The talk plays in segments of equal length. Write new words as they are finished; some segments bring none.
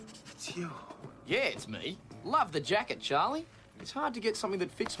It's you. Yeah, it's me. Love the jacket, Charlie. It's hard to get something that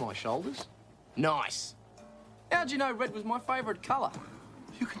fits my shoulders. Nice. How'd you know red was my favourite colour?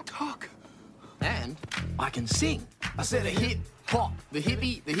 You can talk. And I can sing. I said a hip hop, the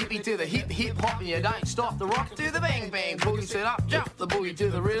hippie to the hip hop, and you don't stop the rock to the bang bang boogie. Set up, jump the boogie to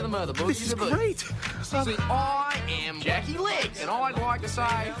the rhythm of the boogie. This is great. See, I am Jackie Legs, and I'd like to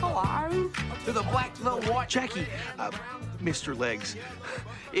say hello to the black, to the white. Jackie, Mr. Legs,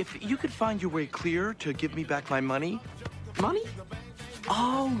 if you could find your way clear to give me back my money. Money?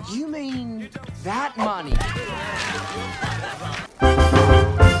 Oh, you mean that money?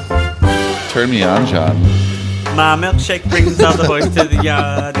 Turn me on, John. My milkshake brings all the boys to the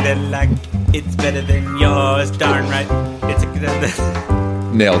yard. They're like, it's better than yours. Darn right. It's a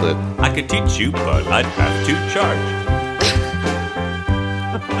good. Nailed it. I could teach you, but I'd have to charge.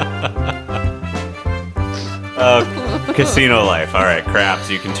 Casino life. All right, craps.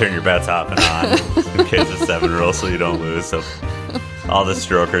 You can turn your bets off and on in case of 7 rules so you don't lose. So all the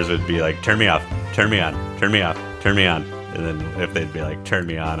strokers would be like, turn me off, turn me on, turn me off, turn me on. And then if they'd be like, turn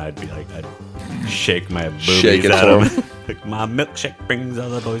me on, I'd be like, I'd shake my boobies at them. Like, my milkshake brings all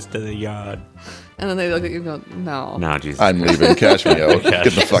the boys to the yard. And then they look at you and go, no. No, Jesus. I'm leaving. Cash me out. Get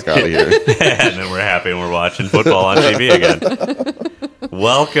the fuck out of here. And then we're happy and we're watching football on TV again.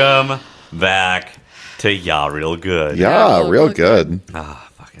 Welcome back to Ya Real Good. Yeah, real good. Ah,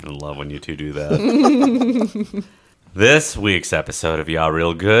 fucking love when you two do that. This week's episode of Ya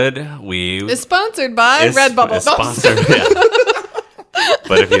Real Good, It's sponsored by Redbubble. It's sponsored, yeah.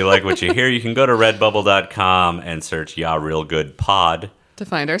 But if you like what you hear, you can go to redbubble.com and search Ya Real Good Pod. To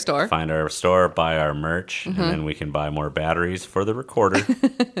find our store. Find our store, buy our merch, and then we can buy more batteries for the recorder.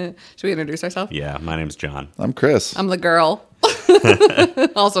 Should we introduce ourselves? Yeah, my name's John. I'm Chris. I'm the girl.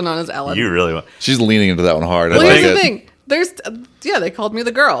 Also known as Ellen. You really want... She's leaning into that one hard. Well, I like here's the it. thing. They called me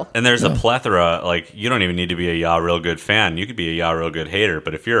the girl. And there's a plethora, like, you don't even need to be a Ya Real Good fan. You could be a Ya Real Good hater.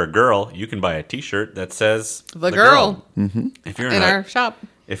 But if you're a girl, you can buy a t-shirt that says The girl. Mm-hmm. If you're In our shop.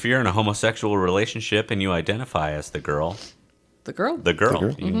 If you're in a homosexual relationship and you identify as the girl, The girl.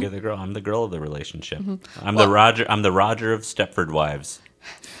 you can get the girl. I'm the girl of the relationship. I'm the Roger of Stepford Wives.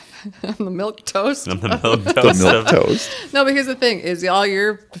 I'm the milk toast. I'm the milk The toast. milk toast. No, but here's the thing: is all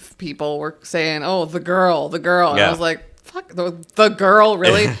your people were saying, "Oh, the girl," and Yeah. I was like, "Fuck, the girl,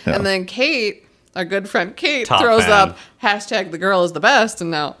 really?" And then Kate, our good friend Kate, Top throws fan. up hashtag the girl is the best, and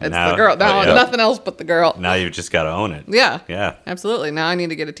now it's Now- the girl. Now yeah. nothing else but the girl. Now you've just got to own it. Yeah, Yeah. absolutely. Now I need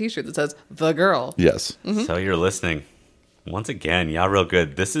to get a T-shirt that says the girl. Yes. So you're listening. Once again, Yeah, real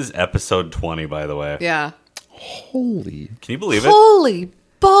good. This is episode 20, by the way. Yeah. Holy Can you believe it? Holy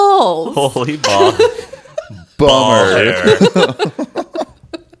balls! Holy ball. bummer.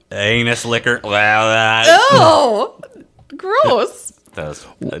 Anus liquor. Oh, gross! That was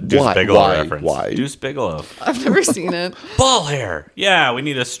a Deuce Why? Bigelow Why? reference. Why? Deuce Bigelow. I've never seen it. Ball hair. Yeah, we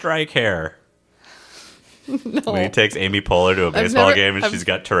need a strike hair. No, When he takes Amy Poehler to a baseball never- game and I've- she's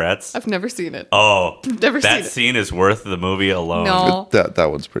got Tourette's. I've never seen it. Oh, never seen that it. scene is worth the movie alone. No. that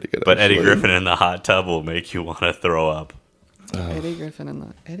one's pretty good. But Eddie actually. Griffin in the hot tub will make you want to throw up. Eddie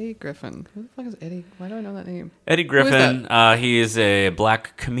Griffin Eddie Griffin. Who the fuck is Eddie? Why do I know that name? Eddie is Griffin, he is a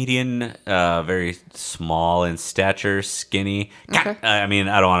black comedian, very small in stature, skinny. Okay. I mean,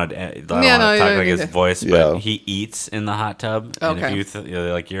 I don't want to talk you like don't his need to. voice, Yeah. but he eats in the hot tub. And Okay. if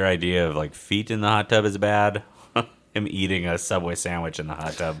like your idea of like feet in the hot tub is bad, him eating a Subway sandwich in the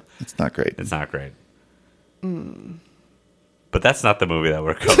hot tub, It's not great. it's not great. But that's not the movie that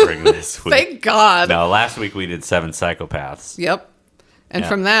we're covering this week. Thank God. No, last week we did 7 Psychopaths. Yep. And Yeah.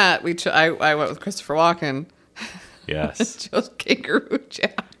 from that, I went with Christopher Walken. Yes. Chose Kangaroo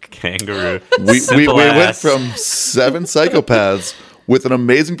Jack. Kangaroo. We Simple went ass. from 7 psychopaths with an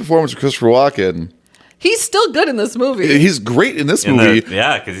amazing performance of Christopher Walken. He's still good in this movie. He's great in this movie,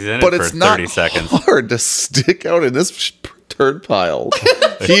 Yeah, because he's in but it for it's not 30 seconds. hard to stick out in this turd pile.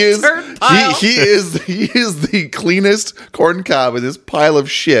 He is Turd pile. he is the cleanest corn cob in this pile of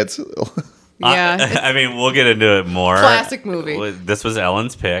shit. Yeah. I mean, we'll get into it more. Classic movie. This was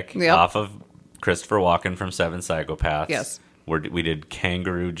Ellen's pick Yep. off of Christopher Walken from 7 Psychopaths. Yes. We did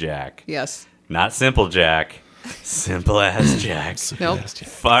Kangaroo Jack. Yes. Not Simple Jack. Simple ass Jack. Nope.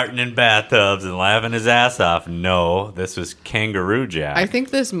 Farting in bathtubs and laughing his ass off. No, this was Kangaroo Jack. I think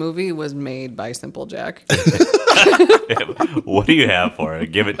this movie was made by Simple Jack. What do you have for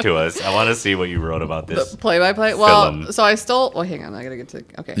it? Give it to us. I want to see what you wrote about this. Play-by-play. Film. Well, so I stole... Well, hang on. I gotta get to...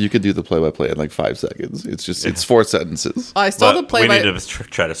 Okay. You could do the play-by-play in like 5 seconds. It's 4 sentences. I stole the But we play-by... need to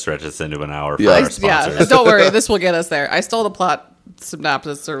try to stretch this into an hour for Yeah. our Yeah, sponsors. don't worry. This will get us there. I stole the plot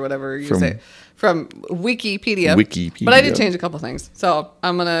synopsis or whatever you say from Wikipedia. But I did change a couple things. So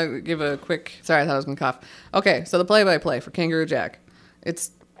I'm going to give a quick... Sorry, I thought I was going to cough. Okay, so the play-by-play for Kangaroo Jack. It's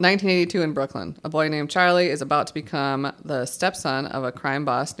 1982 in Brooklyn. A boy named Charlie is about to become the stepson of a crime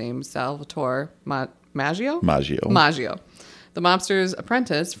boss named Salvatore Maggio. The mobster's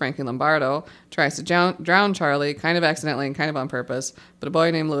apprentice, Frankie Lombardo, tries to drown Charlie, kind of accidentally and kind of on purpose, but a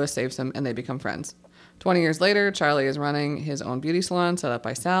boy named Louis saves him and they become friends. 20 years later, Charlie is running his own beauty salon set up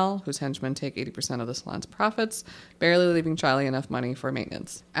by Sal, whose henchmen take 80% of the salon's profits, barely leaving Charlie enough money for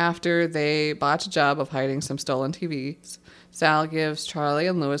maintenance. After they botch a job of hiding some stolen TVs, Sal gives Charlie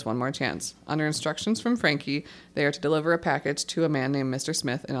and Louis one more chance. Under instructions from Frankie, they are to deliver a package to a man named Mr.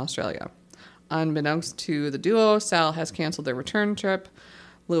 Smith in Australia. Unbeknownst to the duo, Sal has canceled their return trip.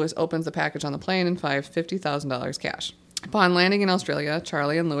 Louis opens the package on the plane and finds $50,000 cash. Upon landing in Australia,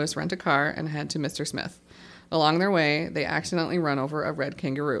 Charlie and Louis rent a car and head to Mr. Smith. Along their way, they accidentally run over a red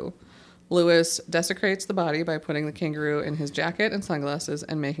kangaroo. Louis desecrates the body by putting the kangaroo in his jacket and sunglasses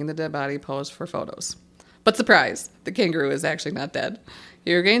and making the dead body pose for photos. But surprise, the kangaroo is actually not dead.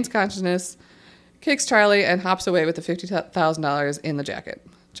 He regains consciousness, kicks Charlie, and hops away with the $50,000 in the jacket.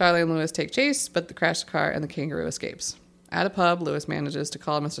 Charlie and Louis take chase, but they crash the car and the kangaroo escapes. At a pub, Louis manages to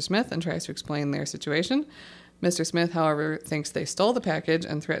call Mr. Smith and tries to explain their situation. Mr. Smith, however, thinks they stole the package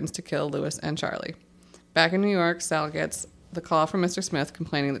and threatens to kill Louis and Charlie. Back in New York, Sal gets the call from Mr. Smith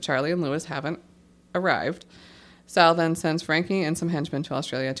complaining that Charlie and Louis haven't arrived. Sal then sends Frankie and some henchmen to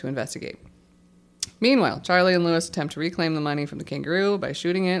Australia to investigate. Meanwhile, Charlie and Louis attempt to reclaim the money from the kangaroo by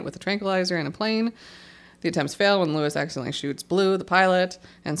shooting it with a tranquilizer in a plane. The attempts fail when Louis accidentally shoots Blue, the pilot,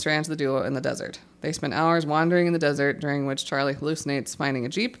 and strands the duo in the desert. They spend hours wandering in the desert, during which Charlie hallucinates finding a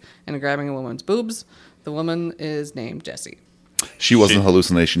Jeep and grabbing a woman's boobs. The woman is named Jessie. She wasn't a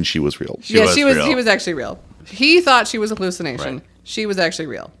hallucination. She was real. She was actually real. He thought she was a hallucination. Right. She was actually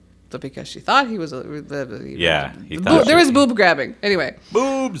real. But because she thought he was there was boob grabbing. Anyway.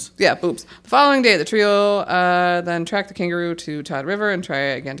 Boobs! Yeah, boobs. The following day, the trio then track the kangaroo to Todd River and try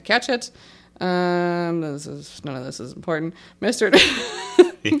again to catch it. None of this is important.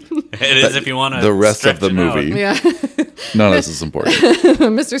 It is if you want to. The rest of the movie. Yeah. None of this is important.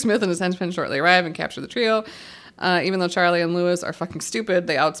 Mr. Smith and his henchmen shortly arrive and capture the trio. Even though Charlie and Louis are fucking stupid,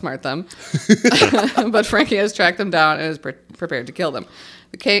 they outsmart them. But Frankie has tracked them down and is prepared to kill them.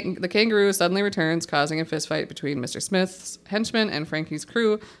 The kangaroo suddenly returns, causing a fistfight between Mr. Smith's henchmen and Frankie's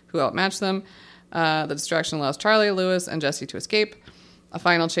crew, who outmatch them. The distraction allows Charlie, Louis, and Jessie to escape. A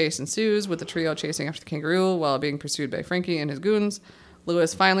final chase ensues, with the trio chasing after the kangaroo while being pursued by Frankie and his goons.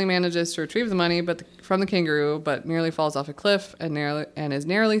 Louis finally manages to retrieve the money from the kangaroo, but nearly falls off a cliff and is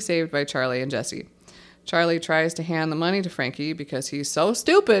narrowly saved by Charlie and Jessie. Charlie tries to hand the money to Frankie because he's so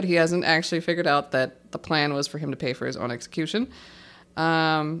stupid he hasn't actually figured out that the plan was for him to pay for his own execution.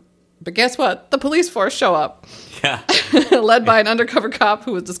 But guess what? The police force show up. Yeah. Led by an undercover cop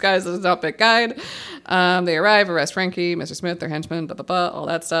who was disguised as an outback guide. They arrive, arrest Frankie, Mr. Smith, their henchmen, blah, blah, blah, all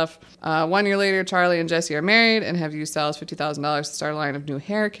that stuff. 1 year later, Charlie and Jessie are married and have used Sal's $50,000 to start a line of new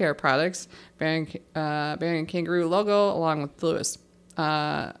hair care products bearing a kangaroo logo along with Louis.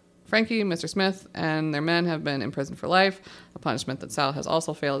 Frankie, Mr. Smith, and their men have been imprisoned for life, a punishment that Sal has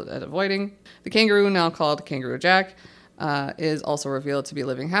also failed at avoiding. The kangaroo, now called Kangaroo Jack, is also revealed to be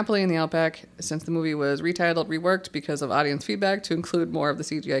living happily in the outback. Since the movie was reworked because of audience feedback to include more of the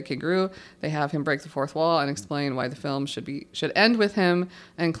CGI kangaroo, they have him break the fourth wall and explain why the film should end with him,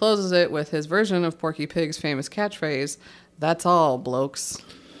 and closes it with his version of Porky Pig's famous catchphrase, "That's all, blokes."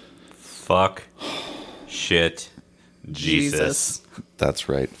 Fuck. Shit. Jesus. That's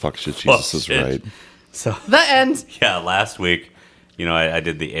right. Fuck shit, Jesus is right. So the end. Yeah, last week, I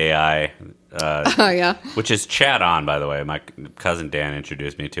did the AI, yeah, which is Chat On, by the way. My cousin Dan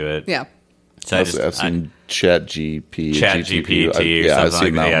introduced me to it. Yeah. So I've seen Chat GPT. I've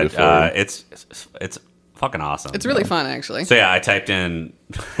seen that before. It's fucking awesome. It's really fun, actually. So yeah, I typed in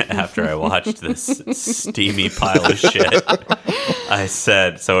after I watched this steamy pile of shit. I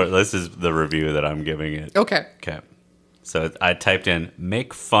said, so this is the review that I'm giving it. Okay. So I typed in,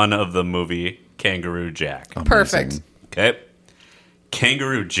 make fun of the movie Kangaroo Jack. Amazing. Perfect. Okay.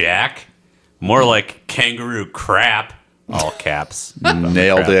 Kangaroo Jack? More like kangaroo crap. All caps.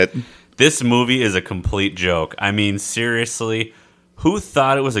 Nailed it. This movie is a complete joke. I mean, seriously, who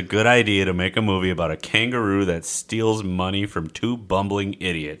thought it was a good idea to make a movie about a kangaroo that steals money from two bumbling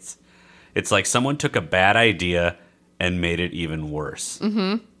idiots? It's like someone took a bad idea and made it even worse.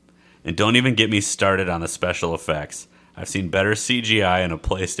 Mm-hmm. And don't even get me started on the special effects. I've seen better CGI in a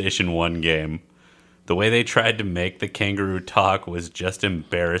PlayStation 1 game. The way they tried to make the kangaroo talk was just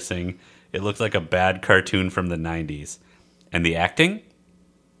embarrassing. It looked like a bad cartoon from the 90s. And the acting?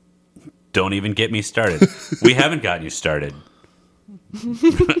 Don't even get me started. We haven't gotten you started.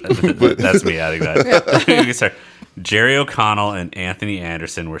 That's me adding that. Yeah. Jerry O'Connell and Anthony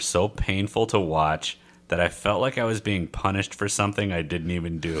Anderson were so painful to watch that I felt like I was being punished for something I didn't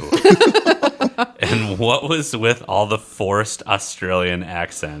even do. And what was with all the forced Australian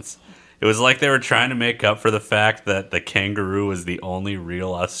accents? It was like they were trying to make up for the fact that the kangaroo was the only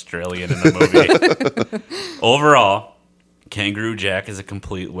real Australian in the movie. Overall, Kangaroo Jack is a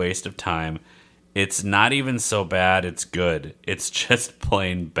complete waste of time. It's not even so bad it's good. It's just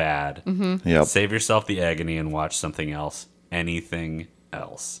plain bad. Mm-hmm. Yep. Save yourself the agony and watch something else. Anything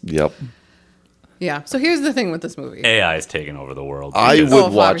else. Yep. Yeah. So here's the thing with this movie. AI is taking over the world. I because-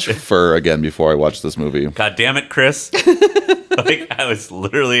 would watch Fur again before I watched this movie. God damn it, Chris. Like, I was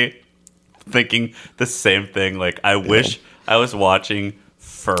literally thinking the same thing. Like, I wish I was watching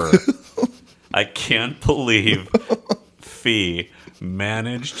Fur. I can't believe Fee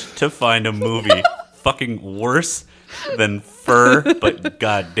managed to find a movie fucking worse than Fur, but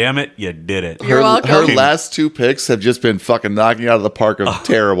god damn it, you did it. You're welcome. Her last two picks have just been fucking knocking out of the park of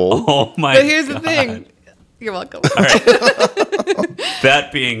terrible. Oh my god. But here's the thing. You're welcome.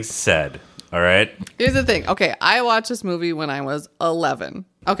 That being said, all right. Here's the thing. Okay, I watched this movie when I was 11.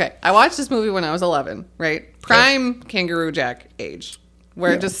 Okay, I watched this movie when I was 11, right? Prime Kangaroo Jack age.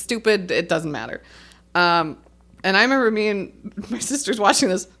 Where just stupid, it doesn't matter. And I remember me and my sisters watching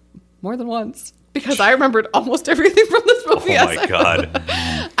this more than once because I remembered almost everything from this movie. Oh my god.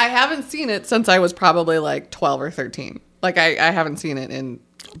 I haven't seen it since I was probably like 12 or 13. Like I haven't seen it in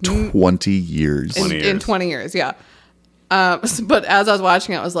 20 years. in 20 years, yeah. But as I was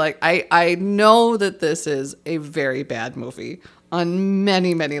watching it, I was like, I know that this is a very bad movie on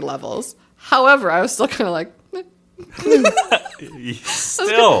many, many levels. However, I was still kind of like,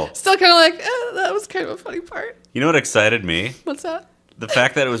 Still kind of like, that was kind of a funny part. You know what excited me? What's that? The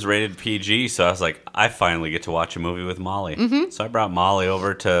fact that it was rated PG, so I was like, I finally get to watch a movie with Molly. Mm-hmm. So I brought Molly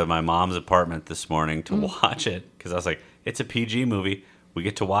over to my mom's apartment this morning to watch it because I was like, it's a PG movie. We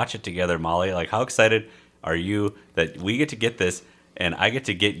get to watch it together, Molly. Like, how excited are you that we get to get this and I get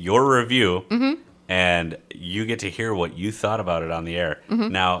to get your review and you get to hear what you thought about it on the air?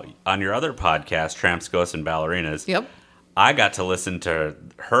 Now, on your other podcast, Tramps, Ghosts, and Ballerinas, Yep. I got to listen to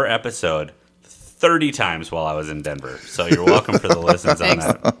her episode 30 times while I was in Denver. So you're welcome for the listens on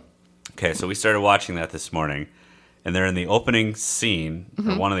that. Okay, so we started watching that this morning, and they're in the opening scene,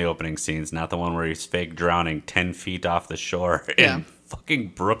 or one of the opening scenes, not the one where he's fake drowning 10 feet off the shore in fucking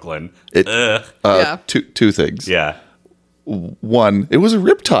Brooklyn. Ugh. Yeah. Two things. Yeah. One, it was a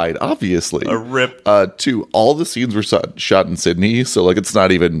riptide, obviously. A rip. Two, all the scenes were shot in Sydney, so like it's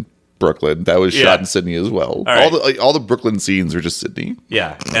not even Brooklyn. That was shot in Sydney as well. Right. All the Brooklyn scenes are just Sydney.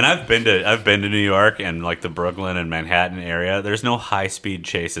 Yeah, and I've been to New York and like the Brooklyn and Manhattan area. There's no high speed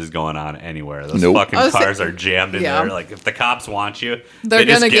chases going on anywhere. Those fucking cars are jammed in there. Like if the cops want you, They're they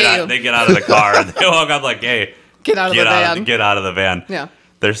just gonna get you. They get out of the car and they walk up like, "Hey, Get out of the van. Get out of the van." Yeah.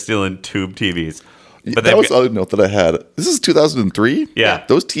 They're stealing tube TVs. But that was the other note that I had. This is 2003. Yeah.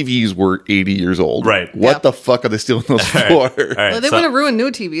 Those TVs were 80 years old. Right. What the fuck are they stealing those for? All right. Well, they want to ruin new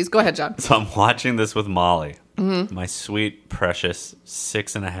TVs. Go ahead, John. So I'm watching this with Molly, my sweet, precious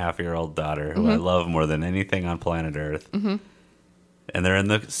 6.5-year-old daughter, who I love more than anything on planet Earth. And they're in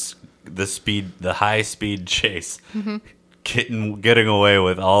the high speed chase, getting away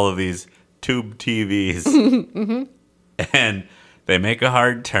with all of these tube TVs, and they make a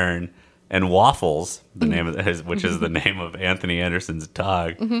hard turn. And Waffles, the name of which is the name of Anthony Anderson's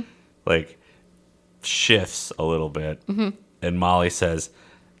dog, like shifts a little bit. And Molly says,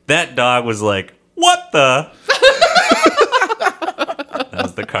 "That dog was like, what the?" That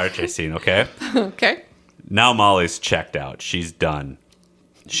was the car chase scene. Okay. Okay. Now Molly's checked out. She's done.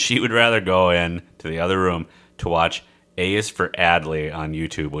 She would rather go in to the other room to watch A is for Adley on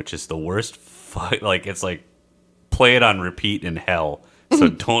YouTube, which is the worst. Like it's like play it on repeat in hell. So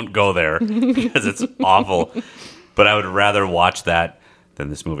don't go there because it's awful. But I would rather watch that than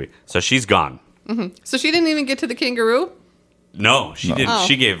this movie. So she's gone. So she didn't even get to the kangaroo? No, she didn't. Oh.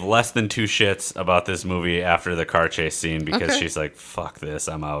 She gave less than 2 shits about this movie after the car chase scene because Okay. she's like, fuck this,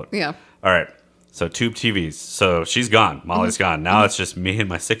 I'm out. Yeah. All right. So tube TVs. So she's gone. Molly's gone. Now it's just me and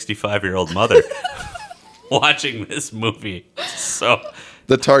my 65-year-old mother watching this movie. So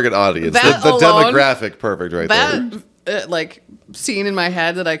The target audience. That The alone- demographic perfect right there. That like scene in my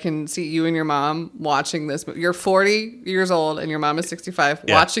head that I can see you and your mom watching this movie. You're 40 years old and your mom is 65.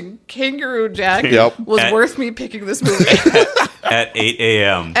 Yeah. Watching Kangaroo Jack Yep. was worth me picking this movie. at 8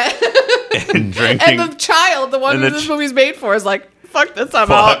 a.m. and drinking. And the child, the one And that the this movie's made for, is like, fuck this, I'm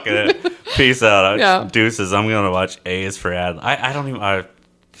Fuck out. it. Peace out. Yeah. Deuces. I'm going to watch A is for Ad. I don't even...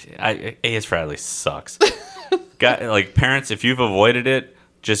 Ace Frehley sucks. Like, parents, if you've avoided it,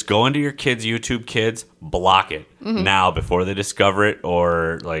 just go into your kids' YouTube Kids, block it now before they discover it,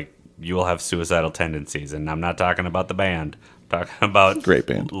 or like you will have suicidal tendencies. And I'm not talking about the band. I'm talking about great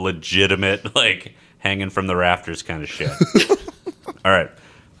band, legitimate, like hanging from the rafters kind of shit. All right,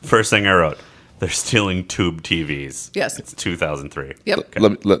 first thing I wrote: they're stealing tube TVs. Yes, it's 2003. Yep. Okay.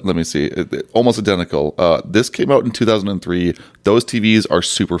 Let me see. Almost identical. This came out in 2003. Those TVs are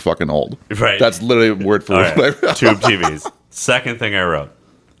super fucking old. Right. That's literally word for word. Right. Tube TVs. Second thing I wrote.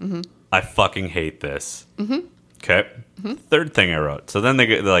 I fucking hate this. Okay. Third thing I wrote. So then they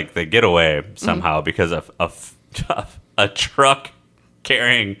get away somehow because of a truck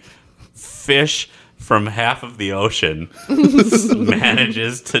carrying fish from half of the ocean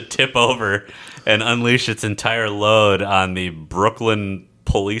manages to tip over and unleash its entire load on the Brooklyn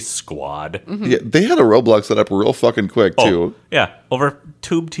police squad. Yeah, they had a roadblock set up real fucking quick too. Yeah, over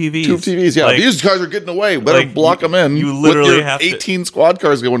tube TVs. Tube TVs. Yeah, like, these guys are getting away. Better block them in. You literally with your have 18 squad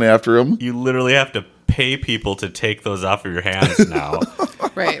cars going after them. You literally have to pay people to take those off of your hands now.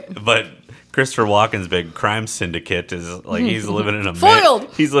 Right. But Christopher Walken's big crime syndicate is like he's living in a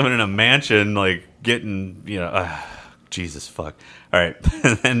he's living in a mansion, like getting Jesus fuck. All right,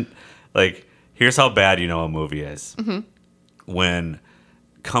 and then like here's how bad a movie is when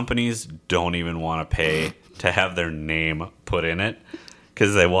companies don't even want to pay to have their name put in it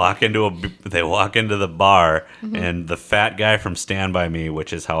because they walk into the bar and the fat guy from Stand By Me,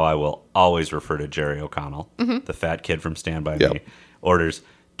 which is how I will always refer to Jerry O'Connell, the fat kid from Stand By Me, orders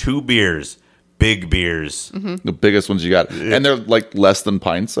 2 beers, big beers, the biggest ones you got, and they're like less than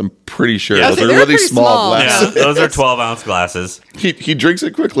pints. I'm pretty sure Yeah, those are really small glasses. Yeah, those are 12-ounce glasses. He drinks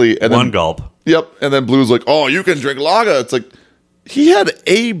it quickly and one then, gulp. Yep, and then Blue's like, "Oh, you can drink lager." It's like he had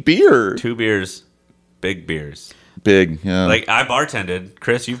a beer, 2 beers, big beers. Big, yeah. Like I bartended.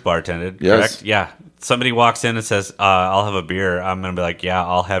 Chris, you've bartended, yes. correct? Yeah. Somebody walks in and says, I'll have a beer. I'm going to be like, yeah,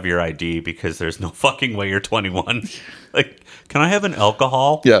 I'll have your ID because there's no fucking way you're 21. Like, can I have an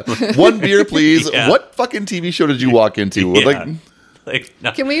alcohol? Yeah. 1 beer, please. Yeah. What fucking TV show did you walk into? Yeah. Like,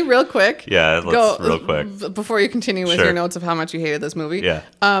 no. Can we real quick? Yeah, let's real quick. Before you continue with your notes of how much you hated this movie. Yeah.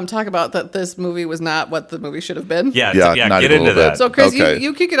 Talk about that this movie was not what the movie should have been. Yeah, not get even into a little that. bit. So Chris, Okay.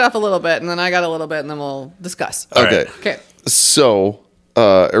 you kick it off a little bit, and then I got a little bit, and then we'll discuss. Okay. Okay. So,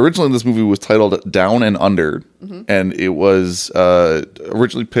 originally this movie was titled Down and Under, and it was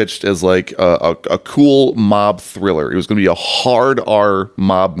originally pitched as like a cool mob thriller. It was going to be a hard R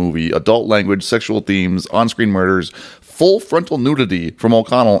mob movie, adult language, sexual themes, on-screen murders, full frontal nudity from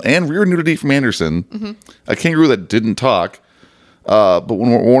O'Connell, and rear nudity from Anderson. A kangaroo that didn't talk. But when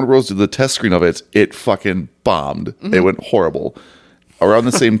Warner Bros. Did the test screen of it, it fucking bombed. It went horrible. Around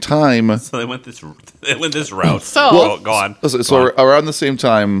the same time... So they went this route. Go on. So around the same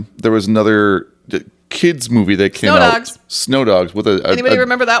time, there was another kids movie that came out. Snow Dogs. With Anybody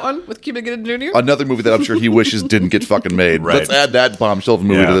remember that one with Cuba Gooding Jr.? Another movie that I'm sure he wishes didn't get fucking made. Right. Let's add that bombshell of a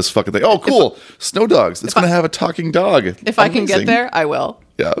movie to this fucking thing. Oh, cool. Snow Dogs. It's going to have a talking dog. If I can get there, I will.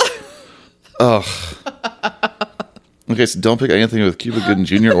 Yeah. Ugh. Okay, so don't pick anything with Cuba Gooding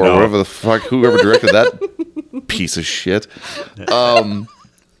Jr. or whoever the fuck, whoever directed that piece of shit.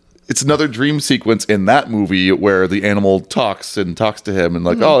 It's another dream sequence in that movie where the animal talks to him and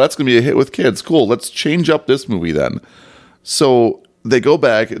like, oh, that's going to be a hit with kids. Cool. Let's change up this movie then. So they go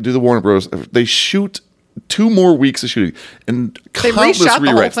back, do the Warner Bros. They shoot 2 more weeks of shooting and countless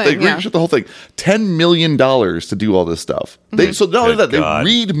rewrites. They reshot the whole thing. $10 million to do all this stuff. So not only that, they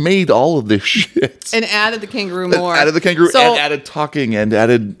remade all of this shit. And added the kangaroo more. Added the kangaroo and added talking and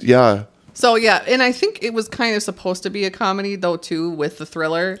added, yeah. So yeah, and I think it was kind of supposed to be a comedy though too with the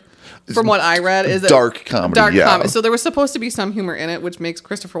thriller. From what I read, is dark comedy. Comedy. So there was supposed to be some humor in it, which makes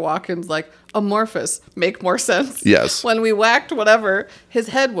Christopher Walken's like amorphous make more sense. Yes. When we whacked whatever, his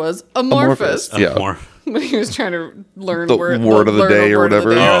head was amorphous. Yeah. When he was trying to learn the word of the day or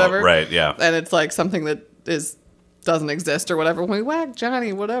whatever. Right. Yeah. And it's like something that doesn't exist or whatever. When we whacked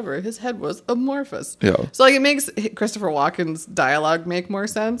Johnny, whatever, his head was amorphous. Yeah. So like it makes Christopher Walken's dialogue make more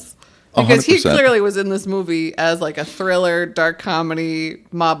sense. Because 100%. He clearly was in this movie as like a thriller, dark comedy,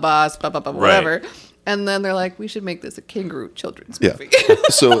 mob boss, blah, blah, blah, whatever. Right. And then they're like, we should make this a kangaroo children's movie. Yeah.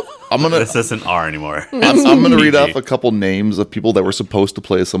 So I'm going to... This isn't R anymore. I'm going to read off a couple names of people that were supposed to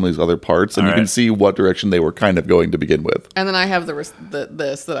play some of these other parts, and you can see what direction they were kind of going to begin with. And then I have this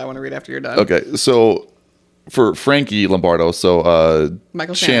that I want to read after you're done. Okay, so... For Frankie Lombardo, so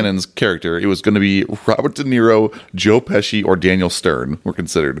Michael Shannon's character, it was going to be Robert De Niro, Joe Pesci, or Daniel Stern were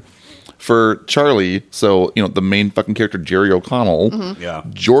considered. For Charlie, so, the main fucking character, Jerry O'Connell,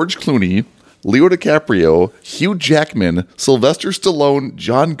 George Clooney, Leo DiCaprio, Hugh Jackman, Sylvester Stallone,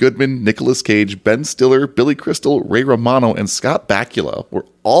 John Goodman, Nicolas Cage, Ben Stiller, Billy Crystal, Ray Romano, and Scott Bakula were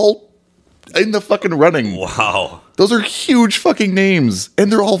all in the fucking running. Wow. Those are huge fucking names,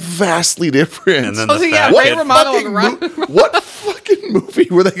 and they're all vastly different. And then Ray Romano on the run. What fucking movie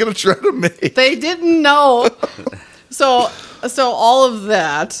were they going to try to make? They didn't know. So all of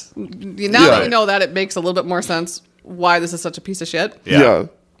that, that you know that, it makes a little bit more sense why this is such a piece of shit. Yeah.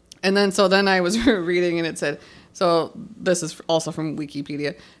 And then I was reading, and it said, so this is also from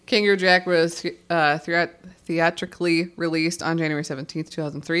Wikipedia. Kangaroo Jack was theatrically released on January 17th,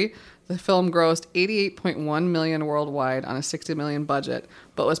 2003. The film grossed $88.1 million worldwide on a $60 million budget,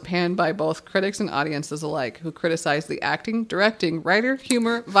 but was panned by both critics and audiences alike, who criticized the acting, directing, writer,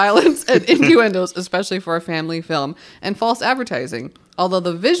 humor, violence, and innuendos, especially for a family film, and false advertising, although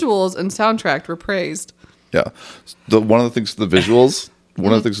the visuals and soundtrack were praised. Yeah. One of the things, the visuals,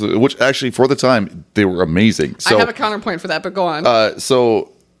 one of the things, which actually for the time, they were amazing. So, I have a counterpoint for that, but go on.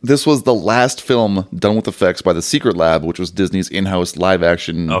 So this was the last film done with effects by the Secret Lab, which was Disney's in-house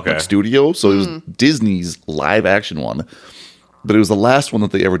live-action studio. So it was Disney's live-action one. But it was the last one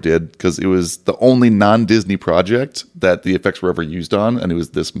that they ever did because it was the only non-Disney project that the effects were ever used on, and it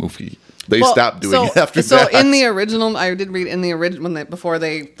was this movie. They stopped doing it after that. So in the original, I did read in the original, before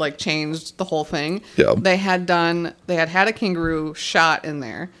they like changed the whole thing, they had had a kangaroo shot in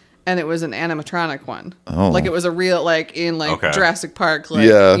there. And it was an animatronic one. Oh. Like it was a real, like in Jurassic Park,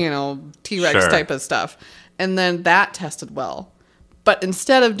 T-Rex type of stuff. And then that tested well. But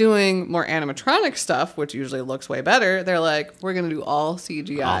instead of doing more animatronic stuff, which usually looks way better, they're like, we're going to do all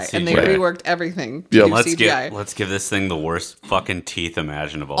CGI. And they reworked everything to do CGI. Let's give this thing the worst fucking teeth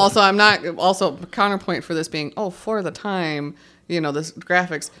imaginable. Also, counterpoint for this being, for the time, this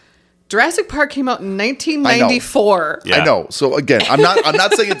graphics. Jurassic Park came out in 1994. I know. So again, I'm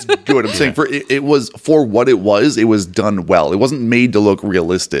not saying it's good. I'm saying it was for what it was done well. It wasn't made to look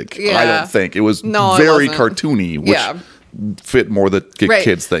realistic. Yeah. I don't think. It was very cartoony, which fit more the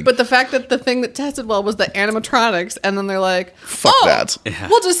kids thing. But the fact that the thing that tested well was the animatronics, and then they're like, fuck that. Yeah.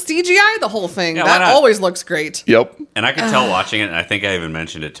 We'll just CGI the whole thing. Yeah, that always looks great. Yep. And I could tell watching it, and I think I even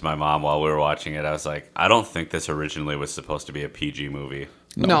mentioned it to my mom while we were watching it. I was like, I don't think this originally was supposed to be a PG movie.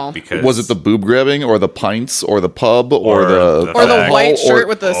 No. Because was it the boob grabbing or the pints or the pub or the white shirt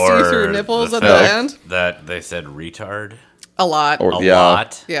with the see-through nipples at the end? That they said retard a lot. A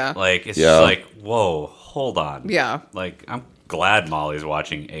lot. Yeah. Like it's just like, whoa, hold on. Yeah. Like I'm glad Molly's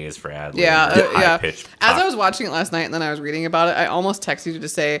watching A is for Adler. Yeah. As I was watching it last night and then I was reading about it, I almost texted you to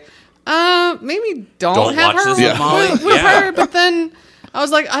say, maybe don't have watch her this with Molly. with her, but then I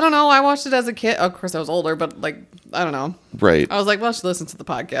was like, I don't know. I watched it as a kid. Of course, I was older, but like, I don't know. Right. I was like, well, she listens to the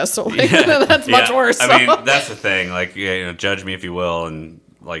podcast, so like, that's much worse. So. I mean, that's the thing. Like, judge me if you will, and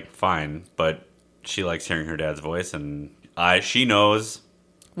like, fine. But she likes hearing her dad's voice, and she knows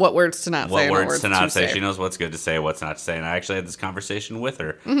what words to not say. What words to not say. She knows what's good to say, what's not to say. And I actually had this conversation with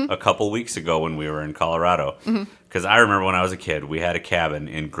her a couple weeks ago when we were in Colorado. Because I remember when I was a kid, we had a cabin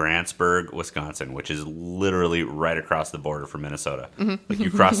in Grantsburg, Wisconsin, which is literally right across the border from Minnesota. Like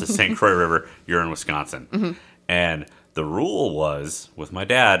you cross the St. Croix River, you're in Wisconsin. And the rule was, with my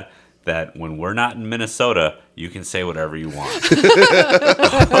dad, that when we're not in Minnesota, you can say whatever you want.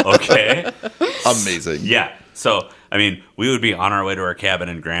 Okay? Amazing. Yeah. So, I mean, we would be on our way to our cabin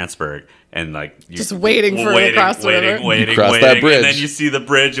in Grantsburg, and like just waiting for it to cross the river. Waiting, that bridge. And then you see the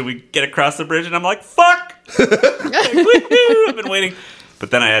bridge, and we get across the bridge, and I'm like, fuck! I've been waiting.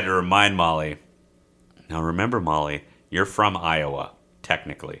 But then I had to remind Molly, now remember, Molly, you're from Iowa,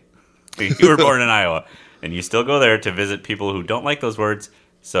 technically. You were born in Iowa, and you still go there to visit people who don't like those words,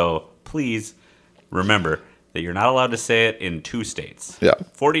 so please remember that you're not allowed to say it in 2 states. Yeah.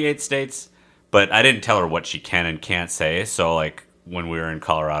 48 states. But I didn't tell her what she can and can't say. So, like, when we were in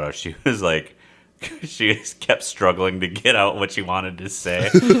Colorado, she was like, she kept struggling to get out what she wanted to say.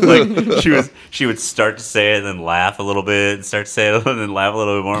 Like, she would start to say it and then laugh a little bit, and start to say it and then laugh a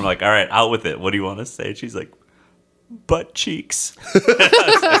little bit more. I'm like, all right, out with it. What do you want to say? She's like, butt cheeks.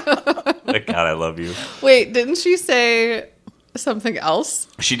 Like, God, I love you. Wait, didn't she say something else?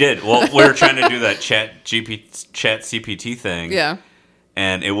 She did. Well, we were trying to do that chat CPT thing. Yeah.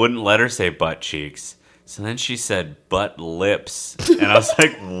 And it wouldn't let her say butt cheeks. So then she said butt lips. And I was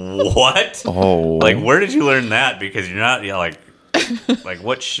like, what? Oh. Like, where did you learn that? Because you're not, like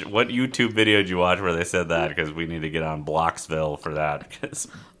what YouTube video did you watch where they said that? Because we need to get on Blocksville for that. Because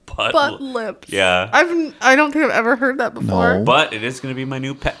butt lips. Yeah. I don't think I've ever heard that before. No. But it is going to be my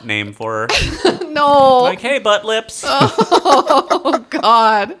new pet name for her. No. Like, hey, butt lips. Oh,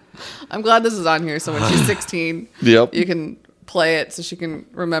 God. I'm glad this is on here. So when she's 16, yep. you can play it so she can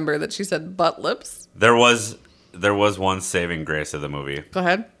remember that she said butt lips. There was one saving grace of the movie. Go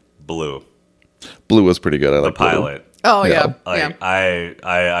ahead. Blue. Blue was pretty good. I The like Blue. pilot. Oh, Yeah. yeah.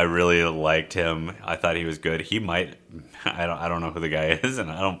 I really liked him. I thought he was good. He might. I don't know who the guy is,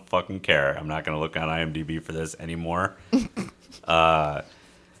 and I don't fucking care. I'm not gonna look on IMDb for this anymore.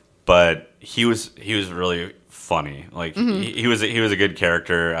 But he was really funny. Like he was a good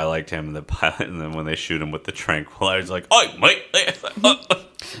character. I liked him in the pilot, and then when they shoot him with the tranquilizer, like, oh mate,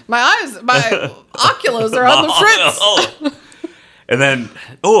 My oculars are on the fritz. and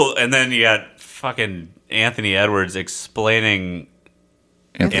then you got fucking Anthony Edwards explaining.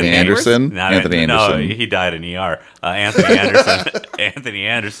 Anthony Anderson. No, he died in ER. Anthony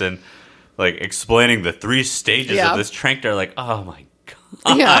Anderson, like explaining the 3 stages of this trank dart. Like, oh my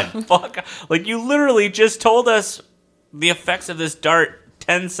god, fuck! Like you literally just told us the effects of this dart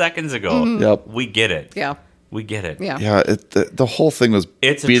 10 seconds ago. Mm-hmm. Yep. We get it. Yeah. We get it. Yeah. Yeah, the whole thing was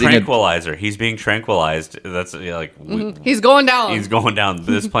It's a beating tranquilizer. He's being tranquilized. That's like He's going down. he's going down.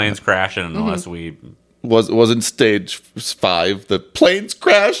 This plane's crashing unless we. wasn't stage 5. The plane's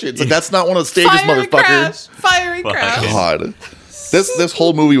crashing. It's like, that's not one of the stages, Fiery motherfucker. Fiery crash. God, this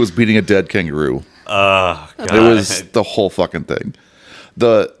whole movie was beating a dead kangaroo. God. It was the whole fucking thing.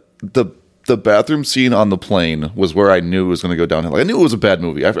 The bathroom scene on the plane was where I knew it was going to go downhill. I knew it was a bad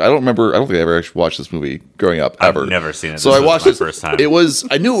movie. I don't remember. I don't think I ever actually watched this movie growing up ever. I've never seen it. So This I was watched my it. first time. I knew it was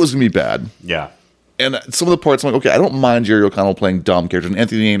going to be bad. Yeah. And some of the parts, I'm like, okay, I don't mind Jerry O'Connell playing dumb characters, and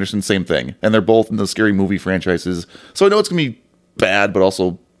Anthony Anderson, same thing. And they're both in the scary movie franchises, so I know it's gonna be bad, but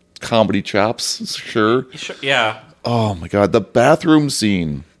also comedy chops, sure. Yeah. Oh my god, the bathroom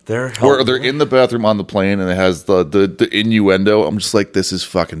scene They're in the bathroom on the plane, and it has the innuendo. I'm just like, this is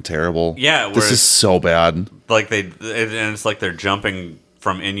fucking terrible. Yeah, this is so bad. like and it's like they're jumping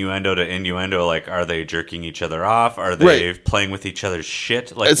from innuendo to innuendo. Like, are they jerking each other off? Are they playing with each other's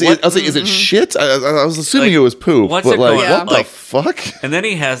shit? Like, I was like, is it shit? I was assuming it was poop, what's but it like, going- what the like- fuck? And then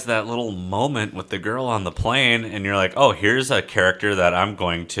he has that little moment with the girl on the plane, and you're like, oh, here's a character that I'm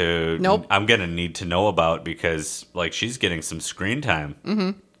going to need to know about because like she's getting some screen time.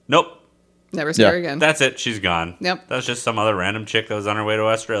 Mm-hmm. Nope. Never see her again. That's it. She's gone. Yep. That was just some other random chick that was on her way to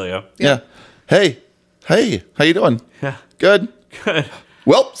Australia. Yeah. Hey, how you doing? Yeah. Good. Good.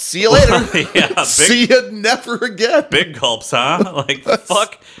 Well, see you later. Yeah, See you never again. big gulps, huh? Like,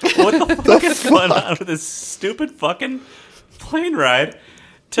 fuck. What the fuck is going on with this stupid fucking plane ride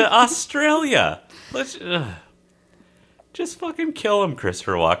to Australia? Let's just fucking kill him,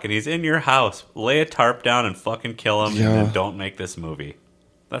 Christopher Walken. He's in your house. Lay a tarp down and fucking kill him, and then don't make this movie.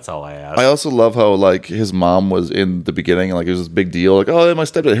 That's all I ask. I also love how like his mom was in the beginning, and like it was this big deal. Like, oh, my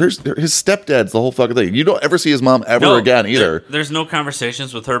stepdad. His stepdad's the whole fucking thing. You don't ever see his mom ever again either. There's no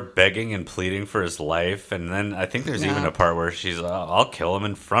conversations with her begging and pleading for his life, and then I think there's even a part where she's, I'll kill him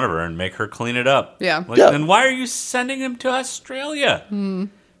in front of her and make her clean it up. Yeah. Like, then why are you sending him to Australia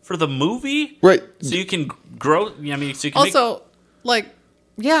for the movie? Right. So you can grow. I mean, so you can Also, like,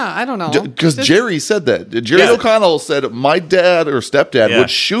 yeah, I don't know. Because Jerry said that. Jerry O'Connell said my dad or stepdad would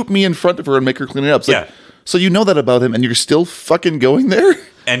shoot me in front of her and make her clean it up. It's like, so you know that about him, and you're still fucking going there?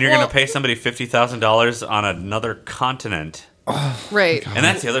 And you're going to pay somebody $50,000 on another continent. Right. And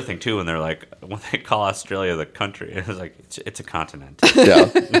that's the other thing, too, when they're like, when they call Australia the country, it's like, it's a continent. Yeah.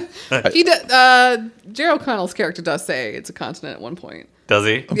 Jerry O'Connell's character does say it's a continent at one point. Does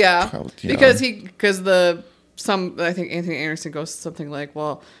he? Yeah. Probably, Because I think Anthony Anderson goes something like,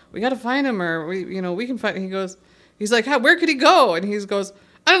 well, we got to find him, or we can find. He's like, where could he go? And he goes,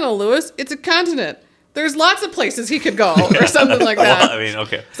 I don't know, Lewis. It's a continent. There's lots of places he could go, or something like that. Well, I mean,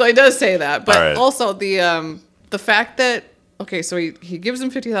 okay. So he does say that, but Right. also the fact that so he gives him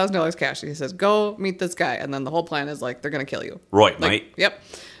 $50,000 cash. And he says, go meet this guy, and then the whole plan is like they're gonna kill you. Right, mate. Yep.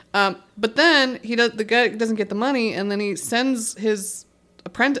 But then the guy doesn't get the money, and then he sends his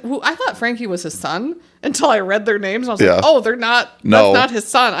apprentice, who I thought Frankie was his son until I read their names. And I was like, oh, they're not. No. That's not his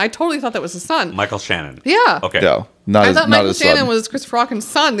son. I totally thought that was his son. Michael Shannon. Yeah. Okay. Yeah. I thought Michael Shannon was Christopher Walken's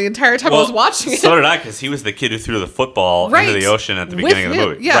son the entire time I was watching it. So did I, because he was the kid who threw the football into the ocean at the beginning of the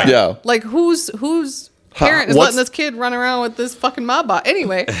movie. Yeah. Right. Yeah. Like, whose parent is letting this kid run around with this fucking mob bot?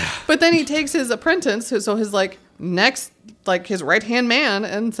 Anyway, but then he takes his apprentice, so his next his right hand man,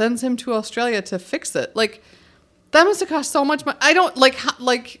 and sends him to Australia to fix it. Like, that must have cost so much money. I don't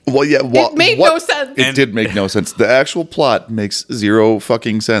Well, yeah. it made no sense. It did make no sense. The actual plot makes zero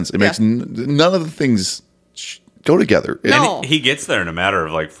fucking sense. It makes none of the things go together. No. And he gets there in a matter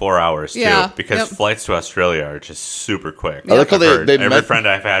of like 4 hours too, Yeah. because flights to Australia are just super quick. I like how they every friend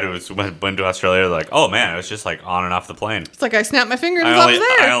I've had who went to Australia, like, oh man, it was just like on and off the plane. It's like I snapped my finger and I was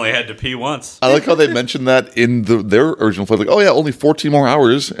there. I only had to pee once. I like how they mentioned that in their original flight. Like, oh yeah, only 14 more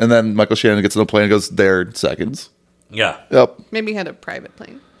hours, and then Michael Shannon gets on the plane and goes there in seconds. Yeah. Yep. Maybe he had a private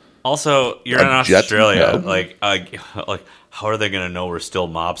plane. Also, you're A in jet? Australia. No. Like, how are they going to know we're still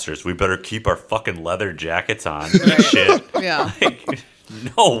mobsters? We better keep our fucking leather jackets on. Shit. Yeah. Like,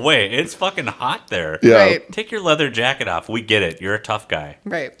 no way. It's fucking hot there. Yeah. Right. Take your leather jacket off. We get it. You're a tough guy.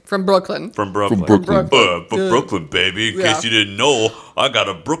 Right. From Brooklyn. From Brooklyn. From Brooklyn. Brooklyn, baby. In Yeah. case you didn't know, I got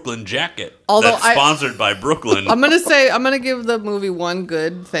a Brooklyn jacket. Although that's sponsored by Brooklyn. I'm gonna give the movie one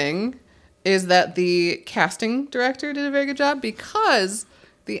good thing, is that the casting director did a very good job, because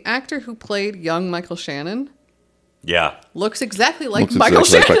the actor who played young Michael Shannon Yeah. looks exactly like Looks Michael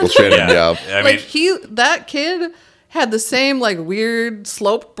exactly like Shannon. Michael Shannon. Yeah. I mean, Like that kid had the same like weird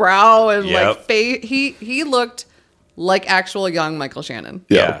sloped brow and Yep. like face. He looked like actual young Michael Shannon.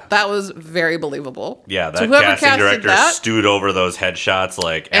 Yeah. That was very believable. yeah, So that whoever casting casted director that- stewed over those headshots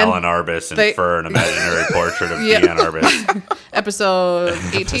like And Alan Arbus and they- for an imaginary portrait of Yeah. Dion Arbus. Episode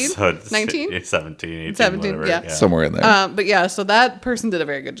 18? Episode 19? 17, 18, 17, whatever. yeah. Somewhere in there. But yeah, so that person did a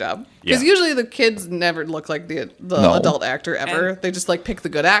very good job. Because Yeah. usually the kids never look like the No. adult actor ever. They just like pick the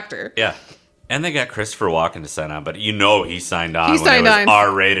good actor. Yeah. And they got Christopher Walken to sign on, but you know he signed on He when signed it was on.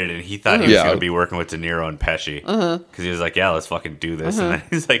 R-rated, and he thought he was Yeah. going to be working with De Niro and Pesci. Because he was like, yeah, let's fucking do this. And then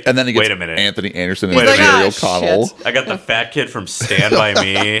he's like, And then he gets wait a minute. Anthony Anderson and He's like, Jerry "Ah, O'Connell. shit." I got the fat kid from Stand By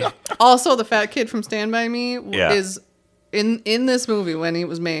Me. Also, the fat kid from Stand By Me Yeah. is in this movie when he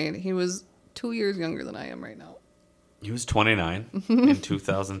was made. He was 2 years younger than I am right now. He was 29 in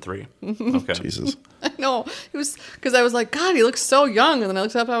 2003. Okay. Jesus. I know. It was because I was like, God, he looks so young. And then I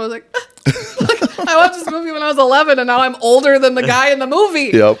looked up and I was like, like, I watched this movie when I was 11 and now I'm older than the guy in the movie.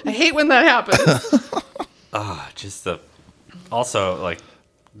 Yep. I hate when that happens. Just the... Also, like,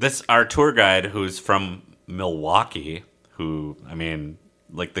 this... Our tour guide, who's from Milwaukee, who, I mean...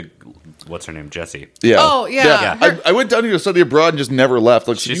 Like the, what's her name? Jessie. Yeah. Oh, yeah. I went down here to study abroad and just never left.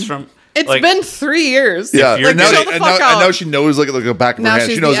 Like She's from... It's like, been 3 years. Yeah, you're and now, not- Chill the and fuck now, out. and now she knows like a back of Now her hand.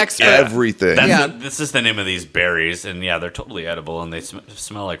 she's She the knows expert. everything. Yeah. This is the name of these berries, and yeah, they're totally edible, and they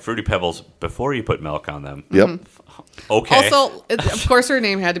smell like Fruity Pebbles before you put milk on them. Yep. Okay. Also, of course, her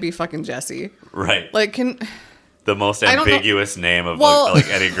name had to be fucking Jessie. Right. Like, The most I don't know- ambiguous name of Well, like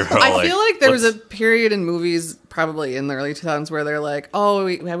any girl. I feel like there was a what's- period in movies, probably in the early 2000s, where they're like, oh,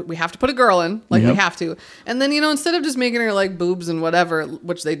 we have to put a girl in. Like, we have to. And then, instead of just making her like boobs and whatever,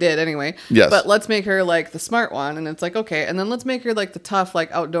 which they did anyway. Yes. But let's make her like the smart one. And it's like, okay. And then let's make her like the tough,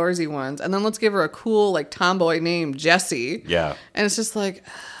 like outdoorsy ones. And then let's give her a cool, like tomboy name, Jessie. Yeah. And it's just like,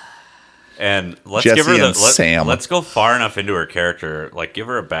 And let's Jessie give her and Sam. Let's go far enough into her character. Like, give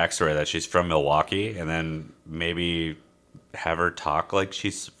her a backstory that she's from Milwaukee, and then maybe have her talk like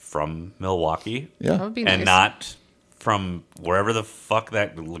she's from Milwaukee. Yeah. that would be nice. And not from wherever the fuck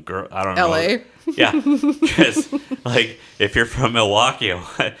that girl. I don't know. LA. Yeah, because like if you're from Milwaukee,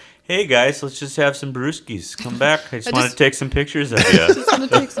 hey guys, let's just have some brewskis. Come back. I just want to take some pictures of you. just want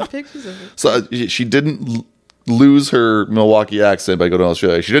to take some pictures of it. So she didn't lose her Milwaukee accent by going to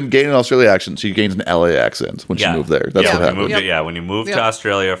Australia. She didn't gain an Australia accent. She gained an LA accent when she moved there. That's yeah, what happened. When you move Yep. to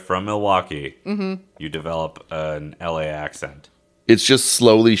Australia from Milwaukee, you develop an LA accent. It's just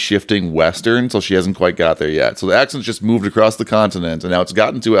slowly shifting western, so she hasn't quite got there yet. So the accent's just moved across the continent, and now it's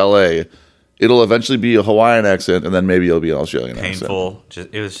gotten to LA. It'll eventually be a Hawaiian accent, and then maybe it'll be an Australian accent. Painful.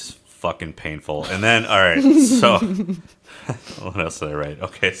 It was just fucking painful. And then, all right, so what else did I write?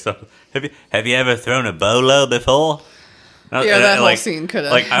 Okay, so have you ever thrown a bolo before? Yeah, that whole scene could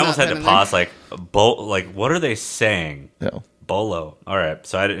have. Like, I almost not had been to in there. pause. Like, what are they saying? No. Bolo. All right,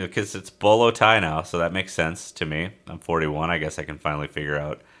 so because it's bolo tie now, so that makes sense to me. I'm 41. I guess I can finally figure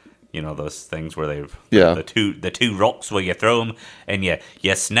out, those things where they the two rocks where you throw them and you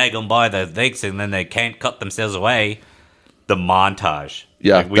snag them by the legs and then they can't cut themselves away. The montage.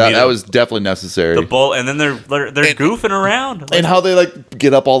 Yeah, Like, that was definitely necessary. the bowl, and then they're goofing around. Like, and how they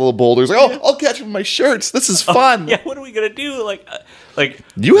get up all the boulders. Like, oh, I'll catch them with my shirts. This is fun. yeah, what are we gonna do? Like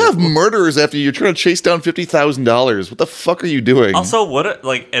You have murderers after you. You're trying to chase down $50,000. What the fuck are you doing? also I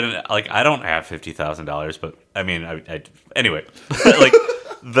don't have $50,000, but I mean, I anyway, like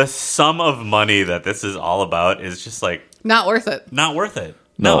the sum of money that this is all about is just like Not worth it. not worth it.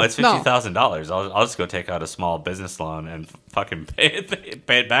 No, it's $50,000. I'll just go take out a small business loan and fucking pay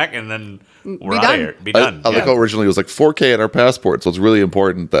it back, and then we're out of here. Be done. I like how originally it was like $4,000 in our passport, so it's really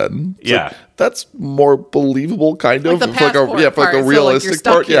important then. It's yeah. like, that's more believable, kind of. The passport for like a realistic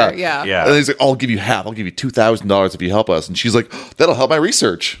part. Yeah. And then he's like, I'll give you half. I'll give you $2,000 if you help us. And she's like, that'll help my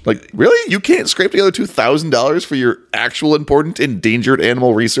research. Like, really? You can't scrape together $2,000 for your actual important endangered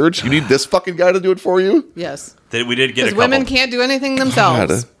animal research? You need this fucking guy to do it for you? Yes. We did get because women can't do anything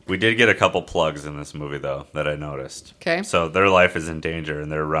themselves. God. We did get a couple plugs in this movie, though, that I noticed. Okay. So their life is in danger,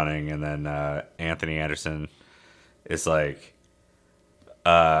 and they're running, and then Anthony Anderson is like,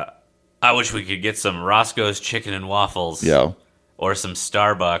 I wish we could get some Roscoe's Chicken and Waffles. Yeah. Or some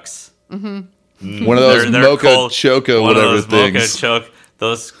Starbucks. Mm-hmm. One of those mocha cold, choco one whatever of those things. Mocha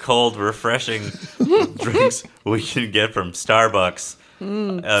those cold, refreshing drinks we can get from Starbucks.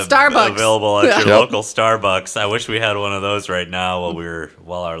 Starbucks available at your local Starbucks. I wish we had one of those right now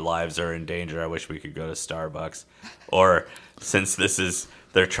while our lives are in danger. I wish we could go to Starbucks. Or since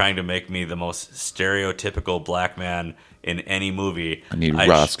they're trying to make me the most stereotypical black man in any movie. I need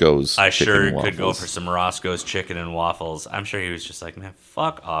Roscoe's. I chicken sure and could go waffles. for some Roscoe's Chicken and Waffles. I'm sure he was just like, man,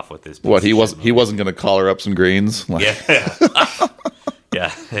 fuck off with this. What, he wasn't going to collar up some greens? Like, Yeah. Yeah,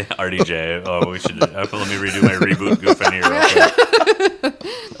 RDJ. Oh, we should. Let me redo my reboot goof in here real quick.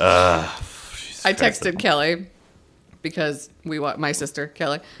 I texted Kelly because my sister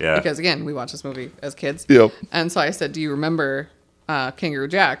Kelly. Yeah. Because again, we watched this movie as kids. Yep. And so I said, "Do you remember Kangaroo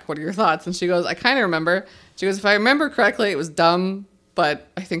Jack? What are your thoughts?" And she goes, "I kind of remember." She goes, "If I remember correctly, it was dumb, but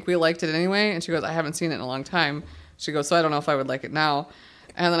I think we liked it anyway." And she goes, "I haven't seen it in a long time." She goes, "So I don't know if I would like it now."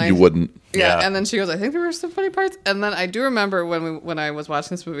 And then you wouldn't. Yeah, Yeah. and then she goes, I think there were some funny parts. And then I do remember when I was watching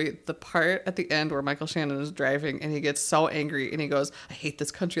this movie, the part at the end where Michael Shannon is driving and he gets so angry and he goes, "I hate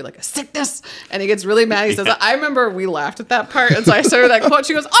this country like a sickness." And he gets really mad. He says, "I remember we laughed at that part." And so I started that quote.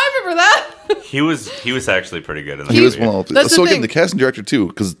 She goes, "I remember that." He was actually pretty good in the He was movie. one of the, That's so the again, thing. the casting director too,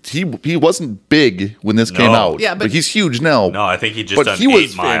 because he wasn't big when this came out. Yeah, but he's huge now. No, I think he just but done he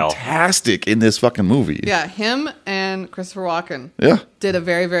was 8 Mile. fantastic in this fucking movie. Yeah, him and Christopher Walken Yeah. did a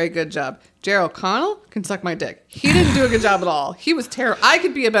very, very good job. Jerry O'Connell can suck my dick. He didn't do a good job at all. He was terrible. I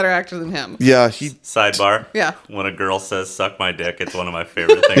could be a better actor than him. Yeah, he Sidebar. Yeah. When a girl says "suck my dick," it's one of my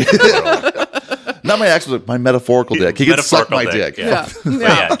favorite things in the world. not my actual, my metaphorical dick. He could suck my dick. Yeah. Yeah. But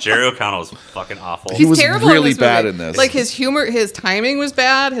yeah, Jerry O'Connell was fucking awful. He was terrible really in this bad movie. in this. Like his humor, his timing was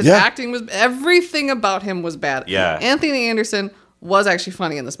bad. His Yeah. acting was everything about him was bad. Yeah. Anthony Anderson was actually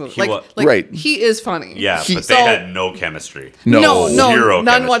funny in this movie. He was. Like Right. he is funny. Yeah, He- but they So- had no chemistry. No, Zero none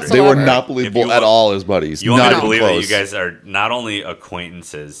chemistry. whatsoever. They were If not you believable at want- all as buddies. You want not me to even believe close. that you guys are not only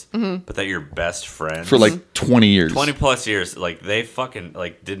acquaintances, but that you're best friends for like 20 years. 20 plus years. Like they fucking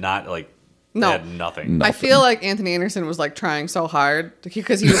did not No. They had nothing. I feel like Anthony Anderson was like trying so hard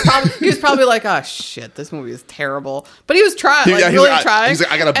because he was probably like, "Oh shit, this movie is terrible," but he was trying, Yeah, he's really like, trying. he's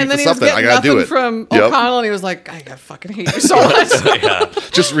like, "I gotta beat and then this he was up then. I getting gotta do nothing it." from Yep. O'Connell, and he was like, "I fucking hate you so much." Yeah,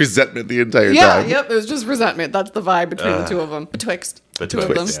 Just resentment the entire Yeah, time. yep. It was just resentment. That's the vibe between the two of them. Betwixt but two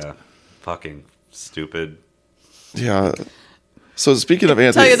of them. yeah, fucking stupid. Yeah. So speaking of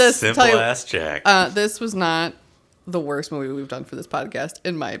Anthony, Tell you this. Simple Tell you, ass Jack. this was not the worst movie we've done for this podcast,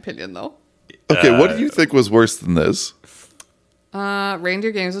 in my opinion, though. okay, what do you think was worse than this?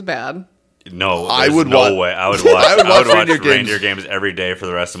 Reindeer Games was bad. No, I there's would no watch- way. I would watch. I would watch Reindeer Games. Reindeer Games every day for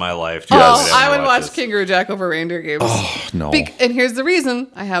the rest of my life. Yes. Oh, I'd I never would watch this. Kangaroo Jack over Reindeer Games. Oh, no. And here's the reason: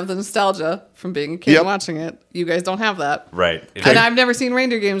 I have the nostalgia from being a kid Yep. and watching it. You guys don't have that. Right. And I've never seen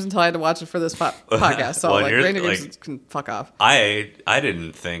Reindeer Games until I had to watch it for this podcast. So Well, like here's- Reindeer like- Games can fuck off. I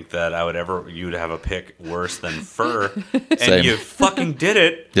didn't think that I would ever you'd have a pick worse than Fur, and Same. you fucking did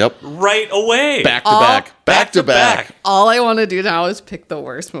it. Yep. Right away. Back to back. Back to back. All I want to do now is pick the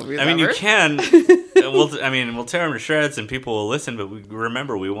worst movies I mean, ever. you can. We'll tear them to shreds, and people will listen. But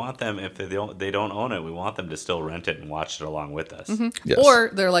remember, we want them if they don't own it. We want them to still rent it and watch it along with us. Yes.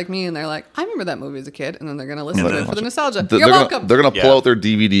 Or they're like me and they're like, I remember that movie as a kid, and then they're gonna listen And to then it for the watch nostalgia. They're You're gonna- welcome. They're going to pull Yeah. out their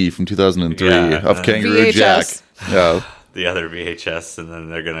DVD from 2003 Yeah. of Kangaroo VHS. Jack. Yeah. The other VHS, and then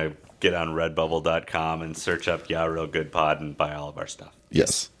they're gonna get on Redbubble.com and search up "Yeah, Real Good Pod" and buy all of our stuff.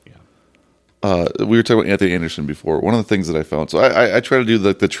 Yes. Yeah. We were talking about Anthony Anderson before. One of the things that I found, so I try to do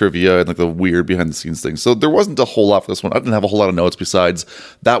the trivia and like the weird behind the scenes things. So there wasn't a whole lot for this one. I didn't have a whole lot of notes besides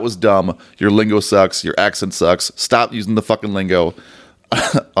that was dumb. Your lingo sucks. Your accent sucks. Stop using the fucking lingo.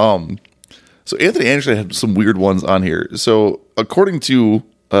 So Anthony Anderson had some weird ones on here. So according to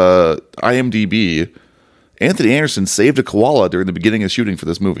IMDb, Anthony Anderson saved a koala during the beginning of shooting for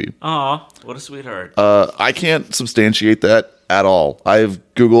this movie. Aw, what a sweetheart. I can't substantiate that at all. I've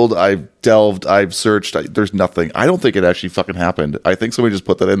Googled, I've delved, I've searched. There's nothing. I don't think it actually fucking happened. I think somebody just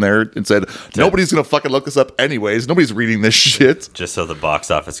put that in there and said, nobody's going to fucking look this up anyways. Nobody's reading this shit. Just so the box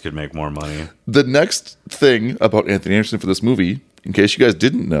office could make more money. The next thing about Anthony Anderson for this movie, in case you guys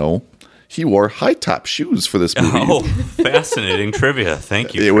didn't know, he wore high-top shoes for this movie. Oh, fascinating trivia.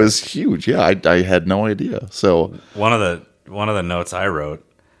 Thank you. It was huge. Yeah, I had no idea. So one of the notes I wrote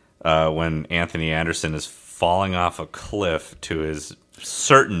when Anthony Anderson is falling off a cliff to his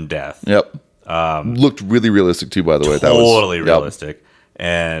certain death. Yep. Looked really realistic too, by the way. Totally realistic.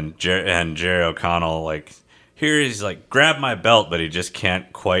 And Jerry O'Connell, like, here he's like, grab my belt, but he just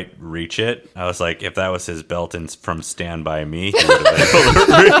can't quite reach it. I was like, if that was his belt from Stand By Me, he would have been able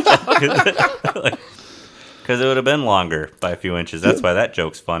to reach it. Because it would have been longer by a few inches. That's why that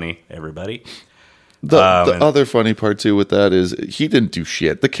joke's funny, everybody. The other funny part, too, with that is he didn't do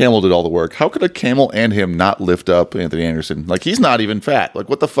shit. The camel did all the work. How could a camel and him not lift up Anthony Anderson? Like, he's not even fat. Like,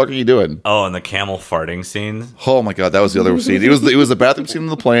 what the fuck are you doing? Oh, and the camel farting scene? Oh, my God. That was the other scene. It was the bathroom scene in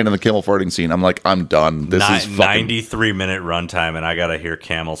the plane and the camel farting scene. I'm like, I'm done. This is fucking... 93-minute runtime, and I got to hear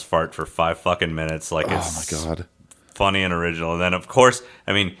camels fart for 5 fucking minutes. Like, it's oh, my God. Funny and original. And then, of course,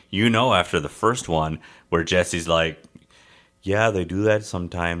 I mean, after the first one, where Jesse's like, yeah, they do that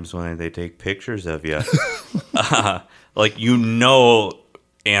sometimes when they take pictures of you. Like,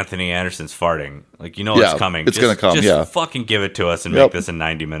 Anthony Anderson's farting. Like, it's coming. It's going to come, just fucking give it to us and make this a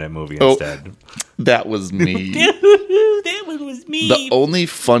 90-minute movie instead. That was me. That was me. The only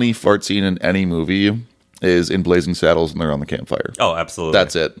funny fart scene in any movie is in Blazing Saddles and they're on the campfire. Oh, absolutely.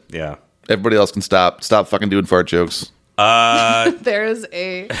 That's it. Yeah. Everybody else can stop. Stop fucking doing fart jokes. There's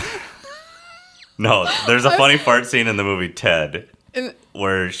a... No, there's a funny fart scene in the movie Ted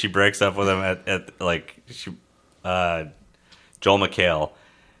where she breaks up with him at Joel McHale.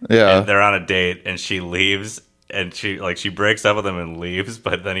 Yeah. And they're on a date and she leaves and she breaks up with him and leaves,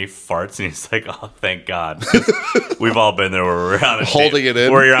 but then he farts and he's like, oh, thank God. We've all been there where we're on a holding date, it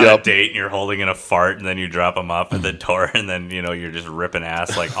in. where you're on a date and you're holding in a fart and then you drop him off at the door and then, you're just ripping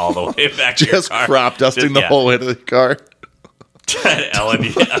ass like all the way back to your car. Just crop dusting the whole way to the car.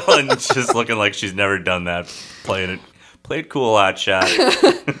 Ellen's just looking like she's never done that. Played cool, hot shot.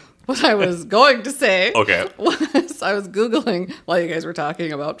 What I was going to say was I was Googling while you guys were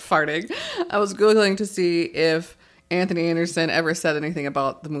talking about farting. I was Googling to see if Anthony Anderson ever said anything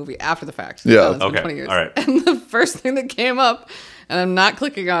about the movie after the fact. Yeah. It's been 20 years. All right. And the first thing that came up, and I'm not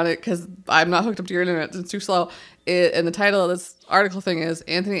clicking on it because I'm not hooked up to your internet. It's too slow. And the title of this article thing is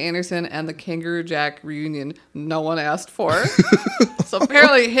Anthony Anderson and the Kangaroo Jack reunion no one asked for. So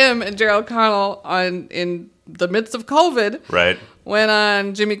apparently him and Jerry O'Connell in the midst of COVID went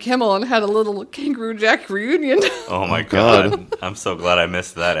on Jimmy Kimmel and had a little Kangaroo Jack reunion. Oh my God. I'm so glad I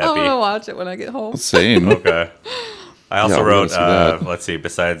missed that, Epi. I'm going to watch it when I get home. Same. Okay. I also wrote, let's see,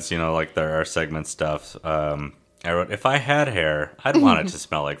 besides, our segment stuff, I wrote, if I had hair, I'd want it to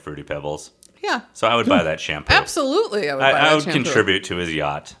smell like Fruity Pebbles. Yeah. So I would buy that shampoo. Absolutely. I would contribute to his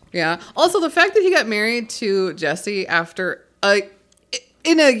yacht. Yeah. Also, the fact that he got married to Jessie after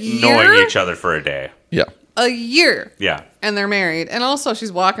in a year. Knowing each other for a day. Yeah. A year. Yeah. And they're married. And also,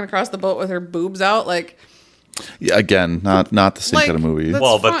 she's walking across the boat with her boobs out. Like. Yeah, again, not the same kind of movie.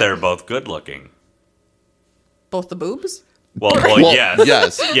 Well, but they're both good looking. Both the boobs? Well,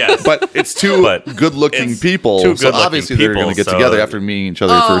 yes. But it's two good-looking people, so obviously they're going to get together after meeting each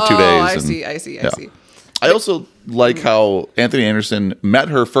other for 2 days. I see. I also like how Anthony Anderson met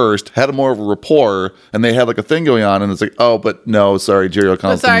her first, had more of a rapport, and they had like a thing going on, and it's like, oh, but no, sorry, Jerry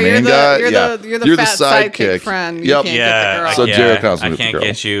O'Connell's the main guy. You're the fat sidekick friend. Yep. You can't get the girl. So Jerry O'Connell's I with the can't girl.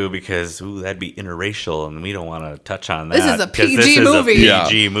 get you because that'd be interracial, and we don't want to touch on that. This is a PG movie. This is a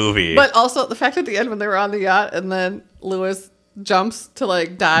PG movie. But also the fact at the end when they were on the yacht, and then Lewis jumps to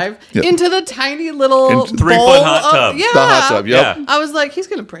dive into the tiny little 3-foot hot tub. The hot tub, yep. I was like, he's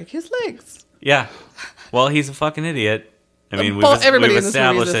gonna break his legs. Yeah. Well, he's a fucking idiot. I mean, we've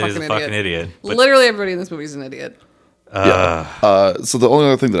established that he's a fucking idiot. Literally everybody in this movie is an idiot. So the only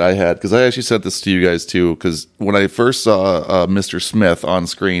other thing that I had, because I actually sent this to you guys too, because when I first saw Mr. Smith on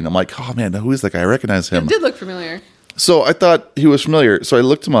screen, I'm like, oh man, who is that guy? I recognize him. It did look familiar. So I thought he was familiar. So I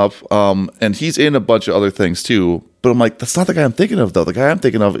looked him up, and he's in a bunch of other things too. But I'm like, that's not the guy I'm thinking of, though. The guy I'm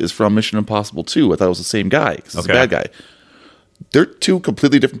thinking of is from Mission Impossible 2. I thought it was the same guy, because he's a bad guy. They're two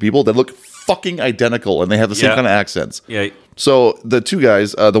completely different people that look fucking identical, and they have the same kind of accents. Yeah. So the two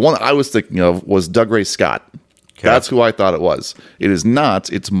guys, the one I was thinking of was Doug Ray Scott. Okay. That's who I thought it was. It is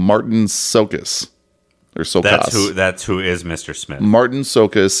not. It's Martin Sokas. Or Sokas. That's who is Mr. Smith. Martin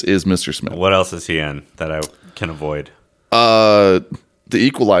Sokas is Mr. Smith. What else is he in that I can avoid? The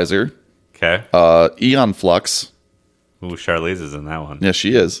Equalizer. Okay. Eon Flux. Ooh, Charlize is in that one. Yeah,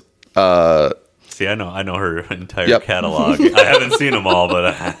 she is. See, I know her entire catalog. I haven't seen them all,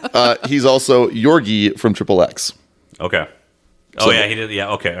 but he's also Yorgi from Triple X. okay. Oh So- yeah, he did. Yeah,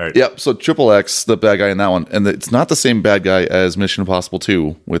 okay, all right. Yep. So Triple X, the bad guy in that one, and it's not the same bad guy as Mission Impossible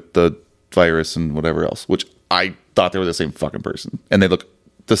 2 with the virus and whatever else. Which I thought they were the same fucking person, and they look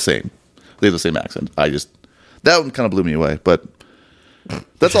the same. They have the same accent. That one kind of blew me away. But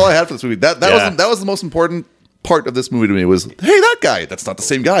that's all I had for this movie. That was the most important part of this movie to me was, hey, that guy, that's not the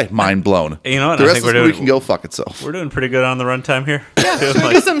same guy. Mind blown. You know what? The I rest think of this movie can go fuck itself. We're doing pretty good on the runtime here. Yeah, should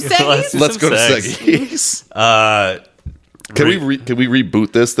we do some seggies? Let's go to seggies. seggies. Can we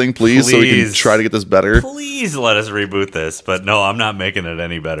reboot this thing, please, so we can Please. try to get this better? Please let us reboot this. But no, I'm not making it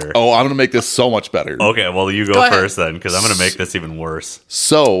any better. Oh, I'm gonna make this so much better. Okay, well, you go Go ahead. first then, because I'm going to make this even worse.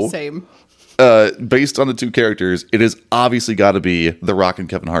 So, Same. based on the two characters, it has obviously got to be The Rock and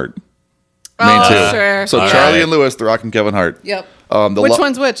Kevin Hart. Oh, two. sure. So All Charlie right. and Lewis, The Rock and Kevin Hart. Yep. The Which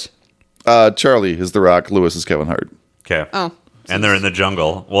one's which? Charlie is The Rock, Lewis is Kevin Hart. Okay. Oh. And they're in the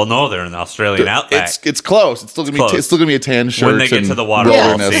jungle. Well, no, they're in the Australian outback. It's close. It's still gonna be Close. it's still gonna be a tan shirt. When they get and to the waterfall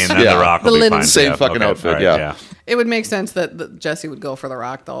wilderness. scene, then yeah. The Rock will The be linen. fine. Same Yeah, fucking okay, outfit, all right, yeah. It would make sense that Jesse would go for The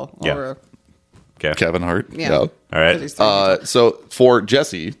Rock, though. Yeah. Over, Okay. Kevin Hart. yeah. All right. 'Cause he's 3D. So for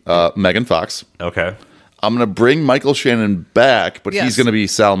Jesse, Megan Fox, Okay. I'm gonna bring Michael Shannon back, but Yes. he's gonna be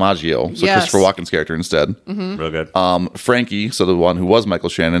Sal Maggio, so Yes. Christopher Walken's character instead. Real good. Frankie, so the one who was Michael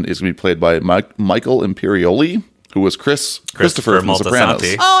Shannon, is gonna be played by Michael Imperioli, who was Christopher from The Sopranos.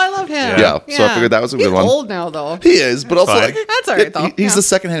 Moltisanti. Oh, I love him. Yeah, so I figured that was a good He's one. old now, though. He is, but also fine. like, That's all right, though. He's Yeah. the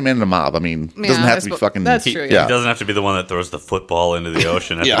second-hand man in a mob. I mean, it doesn't Yeah, have I to be suppose- fucking. that's true, Yeah, He doesn't have to be the one that throws the football into the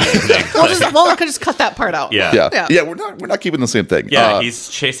ocean at Yeah. the beginning. We'll just cut that part out. Yeah. yeah. We're not keeping the same thing. Yeah, he's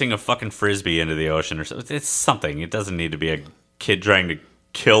chasing a fucking frisbee into the ocean or something. It's something. It doesn't need to be a kid trying to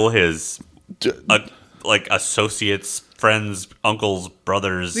kill his associates, friends, uncles,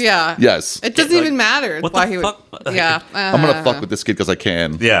 brothers. Yeah. Yes. It doesn't Like, even matter what why the he would. fuck? Yeah. I'm gonna fuck with this kid because I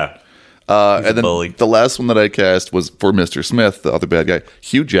can. Yeah. And then bully. the last one that I cast was for Mr. Smith, the other bad guy,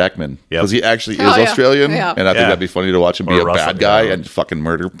 Hugh Jackman, Yep. because he actually Oh, is yeah. Australian, Yeah. and I think Yeah. that'd be funny to watch him be Or a Russell, bad guy yeah. and fucking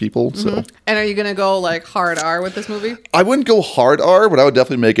murder people. So And are you gonna go like hard R with this movie? I wouldn't go hard R, but I would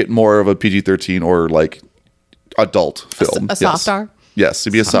definitely make it more of a PG-13 or like adult film. A soft R? Yes,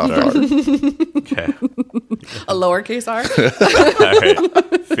 it'd be a soft R. Okay. A lowercase R? All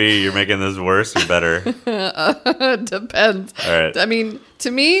right. Fee, you're making this worse or better? Depends. All right. I mean,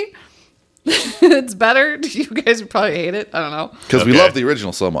 to me, it's better. You guys would probably hate it. I don't know. Because we Okay. love the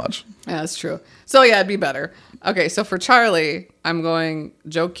original so much. Yeah, that's true. So yeah, it'd be better. Okay, so for Charlie, I'm going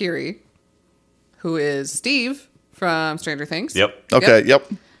Joe Keery, who is Steve from Stranger Things. Yep. Okay, yep.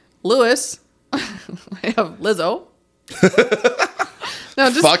 Lewis, I have Lizzo. No,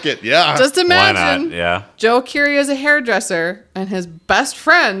 just Fuck it, yeah. just Why imagine not? Yeah. Joe Keery is a hairdresser and his best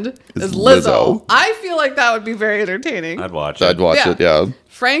friend is Lizzo. Lizzo. I feel like that would be very entertaining. I'd watch it. I'd watch Yeah. it, yeah.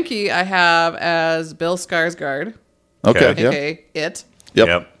 Frankie, I have as Bill Skarsgård, Okay, Okay. yeah. aka It.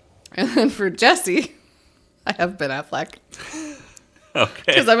 Yep. And then for Jesse, I have Ben Affleck. Okay.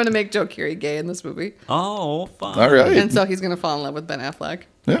 Because I'm going to make Joe Keery gay in this movie. Oh, fun. All right. And so he's going to fall in love with Ben Affleck.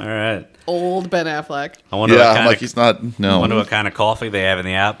 All right. Old Ben Affleck. I wonder Yeah, what I'm kind like, of he's not, no. wonder what kind of coffee they have in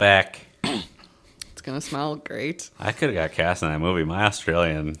the outback. It's going to smell great. I could have got cast in that movie. My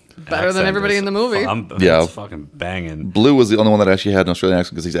Australian Better than accent everybody is in the movie. Yeah. It's fucking banging. Blue was the only one that actually had an Australian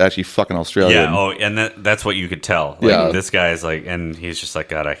accent because he's actually fucking Australian. Yeah. Oh, and that's what you could tell. Like, Yeah. This guy's like, and he's just like,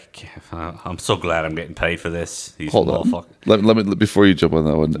 God, I'm so glad I'm getting paid for this. These Hold on. motherfuckers. Let me before you jump on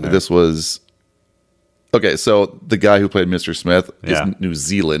that one. This was okay. So the guy who played Mr. Smith Yeah. is New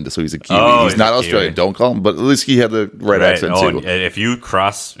Zealand, so he's a Kiwi. Oh, he's he's not a Australian. Kiwi. Don't call him. But at least he had the right accent Oh, too. and if you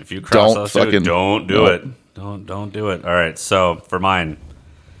cross Don't those two, fucking- don't do no. it. Don't do it. All right. So for mine,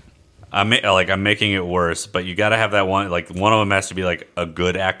 I'm making it worse, but you got to have that one. Like one of them has to be like a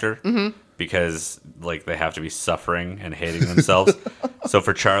good actor because like they have to be suffering and hating themselves. So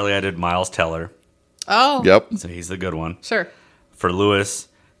for Charlie, I did Miles Teller. Oh. Yep. So he's the good one. Sure. For Lewis,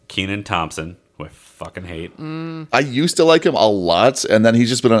 Kenan Thompson, who I fucking hate. I used to like him a lot, and then he's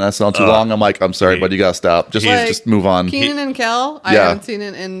just been on SNL too long. I'm like, I'm sorry, he- but you gotta stop. Just Like, just move on. Keenan and Kel, I Yeah. haven't seen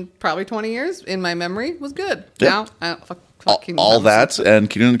it in probably 20 years. In my memory, was good. Yeah. Now, I don't fuck Keenan all Thompson. that and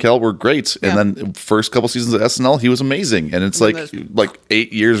Keenan and Kel were great, Yeah. and then first couple seasons of SNL, he was amazing. And it's And like then like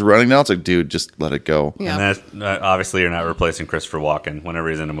 8 years running now. It's like, dude, just let it go. Yeah. And that's obviously you're not replacing Christopher Walken. Whenever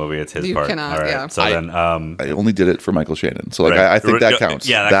he's in a movie, it's his You part. cannot, All right. yeah. So then, I only did it for Michael Shannon, so like right. I think that counts.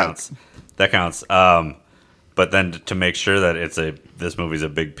 Yeah, that counts. That counts. But then to make sure that this movie's a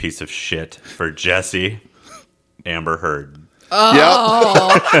big piece of shit for Jesse, Amber Heard.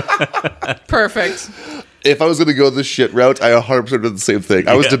 Yeah, Perfect. If I was going to go this shit route, I 100% did the same thing.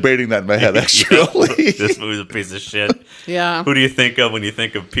 I was debating that in my head, actually. This movie's a piece of shit. Yeah. Who do you think of when you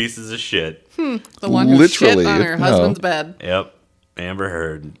think of pieces of shit? The one who Literally, shit on her husband's bed. Yep. Amber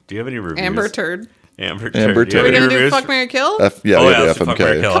Heard. Do you have any reviews? Amber Turd. Amber Amber Turd. Do you have Turd. Are we any going to do reviews? Fuck, Marry, Kill? Yeah, we do let's do Fuck,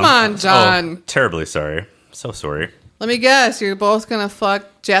 Marry, FMK. Kill. Come on, John. Oh, terribly sorry. So sorry. Let me guess. You're both going to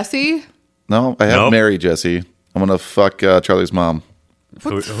fuck Jesse? No, I have Nope. Mary, Jesse. I'm going to fuck Charlie's mom.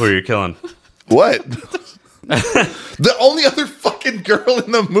 Who are you killing? What? The only other fucking girl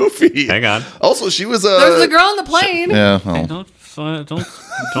in the movie. Hang on. Also, she was There's the girl on the plane. Yeah. Oh.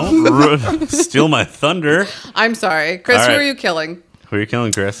 Don't steal my thunder. I'm sorry. Chris, All who right. are you killing? Who are you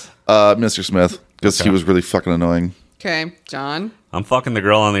killing, Chris? Mr. Smith, because he was really fucking annoying. Okay, John. I'm fucking the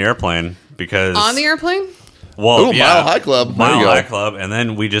girl on the airplane because On the airplane? Ooh, Mile High Club. There Mile you go. High Club, and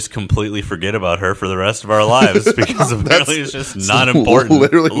then we just completely forget about her for the rest of our lives because apparently it's just not important.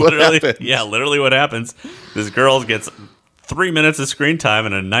 literally what happens. Yeah, literally what happens. This girl gets 3 minutes of screen time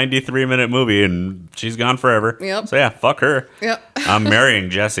in a 93-minute movie, and she's gone forever. Yep. So yeah, fuck her. Yep. I'm marrying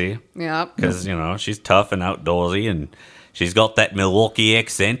Jessie Yep. because she's tough and outdoorsy, and she's got that Milwaukee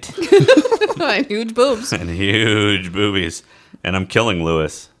accent And huge boobs. and huge boobies. And I'm killing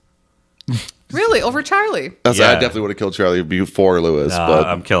Lewis. Really? Over Charlie? I Yeah. definitely would have killed Charlie before Lewis, Nah, but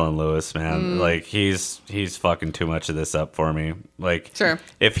I'm killing Lewis, man. Like he's fucking too much of this up for me. Like, Sure.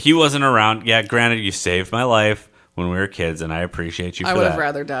 if he wasn't around, yeah, granted, you saved my life when we were kids, and I appreciate you for I would that. have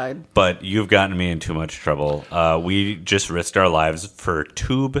rather died. But you've gotten me in too much trouble. We just risked our lives for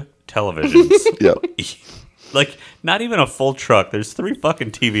tube televisions. yeah. Like, not even a full truck. There's 3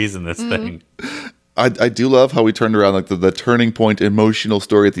 fucking TVs in this thing. I do love how we turned around like the turning point emotional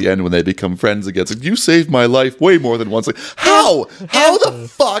story at the end when they become friends again. It's like, you saved my life way more than once. Like, how? How the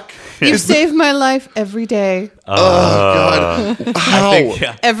fuck? You save my life every day. Oh God! How?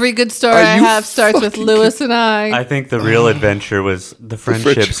 Yeah. Every good story Are I you have starts with fucking Lewis and I. I think the real adventure was the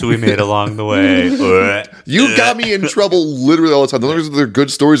friendships we made along the way. You got me in trouble literally all the time. The only reason they're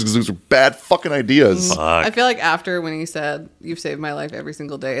good stories is because those are bad fucking ideas. Fuck. I feel like after when he said, "You've saved my life every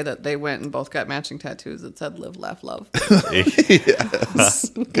single day," that they went and both got matching tattoos that said "Live, Laugh, Love."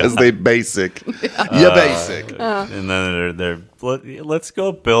 Because they basic. Yeah, basic. And then let's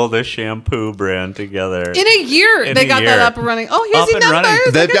go build a shampoo brand together. In a year, In they a got year. that up and running. Oh, here's Up the and running.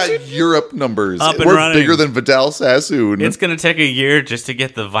 numbers. They've I got you. got Europe numbers. Up and We're running. bigger than Vidal Sassoon. It's gonna take a year just to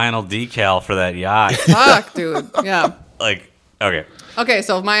get the vinyl decal for that yacht. Fuck, dude. Yeah. Like, okay, Okay,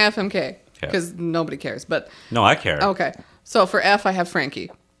 so my FMK, because nobody cares. But no, I care. okay, so for F, I have Frankie,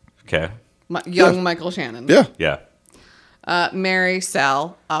 Okay, young Michael Shannon. Yeah. yeah. Marry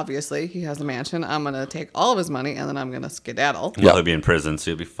Sal. Obviously, he has a mansion. I'm gonna take all of his money and then I'm gonna skedaddle. Well, he'll be in prison,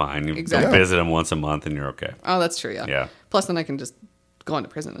 so you'll be fine. You Exactly. go visit him once a month, and you're okay. Oh, that's true. Yeah. Yeah. Plus, then I can just go into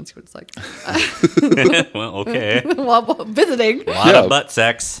prison and see what it's like. Well, okay. While visiting. A lot Yeah. of butt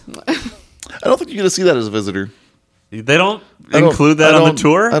sex. I don't think you're going to see that as a visitor. They don't I don't- include that I on the don't-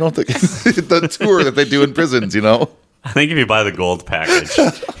 tour. I don't think the tour that they do in prisons, you know? I think if you buy the gold package,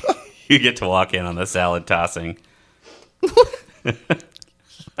 you get to walk in on the salad tossing.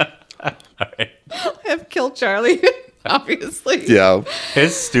 All right. I have killed Charlie. Obviously. Yeah.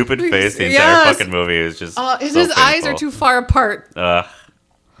 His stupid face the entire Yes. fucking movie is just His so eyes are painful. too far apart,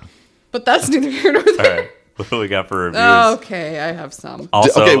 But that's neither here nor all there. right. What do we got for reviews? Okay, I have some.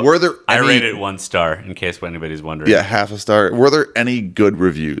 Also, Okay, were there I any- rated it 1 star in case anybody's wondering. Yeah, half a star. Were there any good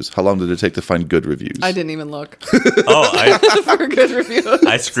reviews? How long did it take to find good reviews? I didn't even look Oh, I for a good review.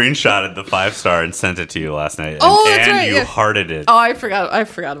 I screenshotted the 5-star and sent it to you last night. Oh, that's and right, you yeah. hearted it. Oh, I forgot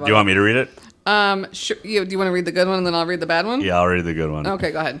about Do you want me to read it? it. Sure. Do you want to read the good one and then I'll read the bad one? Yeah, I'll read the good one. Okay,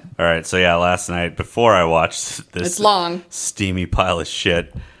 go ahead. All right, so yeah, last night before I watched this It's long. steamy pile of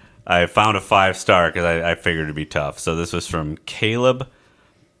shit, I found a 5-star because I figured it'd be tough. So this was from Caleb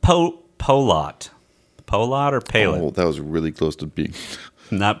Polot. Polot or Palot? Oh, that was really close to being.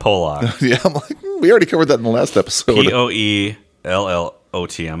 Not Polot. Yeah, I'm like, we already covered that in the last episode. Poellot.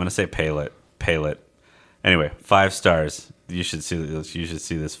 I'm gonna say Palot. Palot. Anyway, 5 stars. You should see this. You should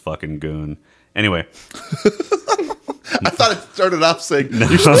see this fucking goon. Anyway, I thought it started off saying,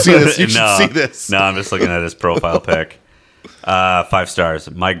 you should see this, you should see this. No, I'm just looking at his profile pic. 5 stars.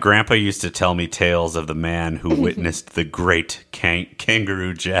 My grandpa used to tell me tales of the man who witnessed the great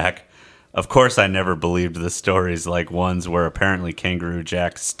Kangaroo Jack. Of course, I never believed the stories like ones where apparently Kangaroo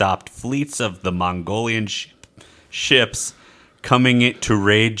Jack stopped fleets of the Mongolian ships coming to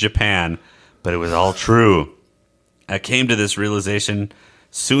raid Japan, but it was all true. I came to this realization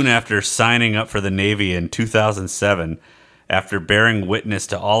soon after signing up for the Navy in 2007. After bearing witness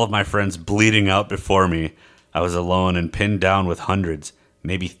to all of my friends bleeding out before me, I was alone and pinned down with hundreds,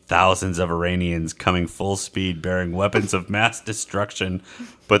 maybe thousands of Iranians coming full speed bearing weapons of mass destruction.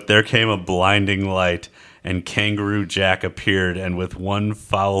 But there came a blinding light, and Kangaroo Jack appeared, and with one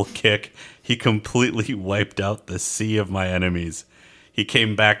foul kick, he completely wiped out the sea of my enemies. He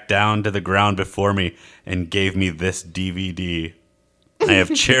came back down to the ground before me and gave me this DVD. I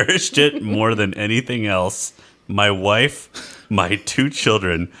have cherished it more than anything else. My wife, my 2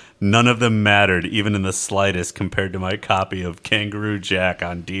 children, none of them mattered, even in the slightest, compared to my copy of Kangaroo Jack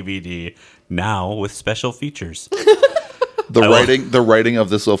on DVD, now with special features. The writing of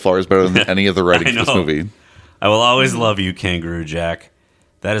this so far is better than any of the writing of this movie. I will always love you, Kangaroo Jack.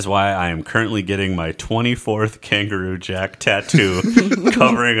 That is why I am currently getting my 24th Kangaroo Jack tattoo,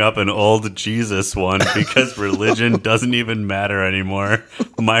 covering up an old Jesus one, because religion doesn't even matter anymore.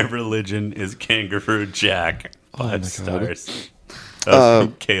 My religion is Kangaroo Jack. 5 stars. That was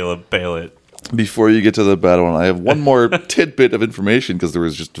from Caleb Palett. Before you get to the bad one, I have one more tidbit of information, because there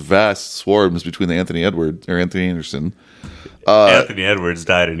was just vast swarms between the Anthony Anderson. Anthony Edwards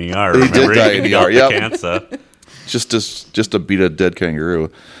died in ER. He did die in ER, yep. Cancer. Just to beat a dead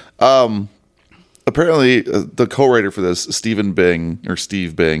kangaroo. Apparently, the co-writer for this, Steve Bing,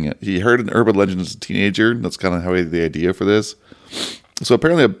 he heard an urban legend as a teenager. That's kind of how he had the idea for this. So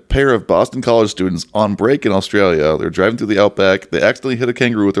apparently a pair of Boston College students on break in Australia, they're driving through the outback. They accidentally hit a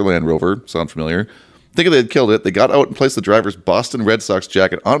kangaroo with their Land Rover. Sound familiar? Thinking they had killed it, they got out and placed the driver's Boston Red Sox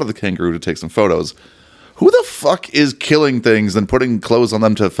jacket onto the kangaroo to take some photos. Who the fuck is killing things and putting clothes on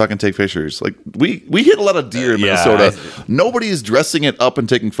them to fucking take pictures? Like, we hit a lot of deer in Minnesota. Nobody is dressing it up and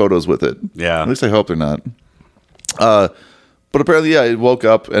taking photos with it. Yeah. At least I hope they're not. But apparently, it woke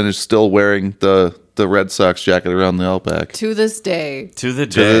up and is still wearing the Red Sox jacket around the outback. To this day. To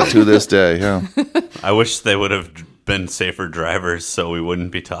this day, yeah. I wish they would have been safer drivers so we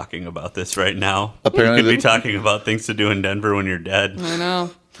wouldn't be talking about this right now. Apparently, we could be talking about things to do in Denver when you're dead. I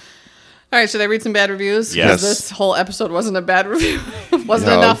know. All right, should I read some bad reviews? Yes. This whole episode wasn't a bad review.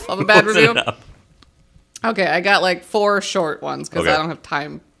 Wasn't enough of a bad review. Okay, I got like 4 short ones because I don't have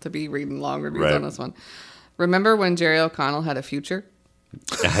time to be reading long reviews on this one. Remember when Jerry O'Connell had a future?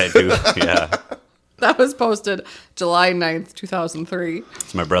 I do, yeah. That was posted July 9th, 2003.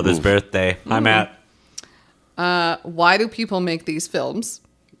 It's my brother's birthday. Hi, Matt. Why do people make these films?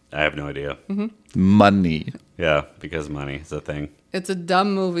 I have no idea. Money. Yeah, because money is a thing. It's a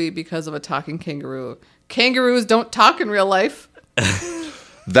dumb movie because of a talking kangaroo. Kangaroos don't talk in real life.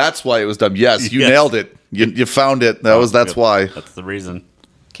 That's why it was dumb. Yes, you nailed it. You found it. That's why. That's the reason.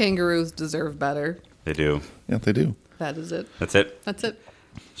 Kangaroos deserve better. They do. Yeah, they do. That is it. That's it? That's it.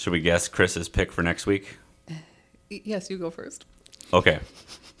 Should we guess Chris's pick for next week? Yes, you go first. Okay.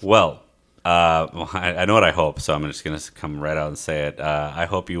 Well, I know what I hope, so I'm just going to come right out and say it. I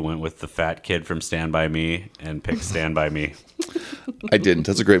hope you went with the fat kid from Stand By Me and picked Stand By Me. I didn't.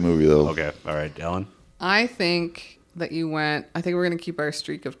 That's a great movie, though. Okay. All right, Ellen? I think that you went... I think we're going to keep our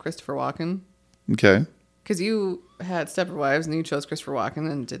streak of Christopher Walken. Okay. Because you had Stepford Wives, and you chose Christopher Walken,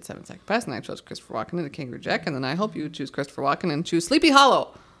 and did Seven Psychopaths, and I chose Christopher Walken and the Kangaroo Jack, and then I hope you choose Christopher Walken and choose Sleepy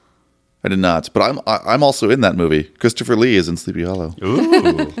Hollow. I did not, but I'm also in that movie. Christopher Lee is in Sleepy Hollow.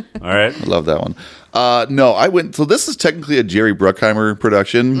 Ooh. All right. I love that one. No, I went... So this is technically a Jerry Bruckheimer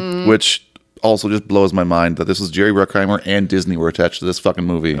production, which also just blows my mind that this was Jerry Bruckheimer and Disney were attached to this fucking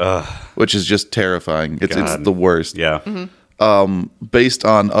movie, which is just terrifying. It's the worst. Yeah. Based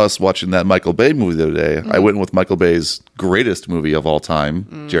on us watching that Michael Bay movie the other day, I went with Michael Bay's greatest movie of all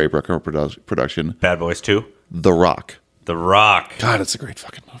time, Jerry Bruckheimer production. Bad Boys 2? The Rock. The Rock. God, it's a great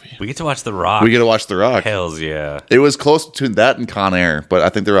fucking movie. We get to watch The Rock. We get to watch The Rock. Hells yeah. It was close between that and Con Air, but I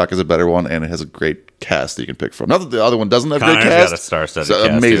think The Rock is a better one, and it has a great cast that you can pick from. Not that the other one doesn't have a great cast. Got a star-studded it's an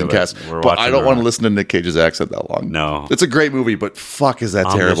cast. amazing too, cast. But I don't want to listen to Nick Cage's accent that long. No. It's a great movie, but fuck is that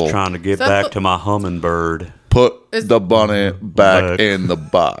terrible. I'm just trying to get back to my hummingbird. Put the bunny back in the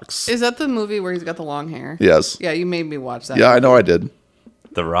box. Is that the movie where he's got the long hair? Yes. Yeah, you made me watch that. Yeah, I know I did.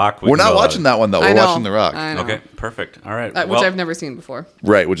 The Rock. We're not watching that one, though. We're watching The Rock. I know. Okay, perfect. All right. Which I've never seen before.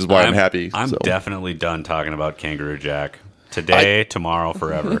 Right, which is why I'm happy. I'm definitely done talking about Kangaroo Jack. Today, tomorrow,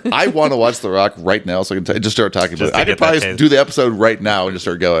 forever. I want to watch The Rock right now so I can just start talking about it. I could probably do the episode right now and just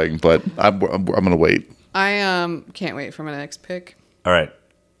start going, but I'm going to wait. I can't wait for my next pick. All right.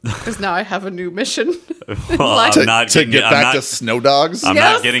 Because now I have a new mission. Well, to get back to Snow Dogs? I'm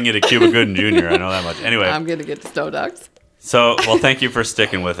not getting it to Cuba Gooding Jr. I know that much. Anyway. I'm going to get to Snow Dogs. So, well, thank you for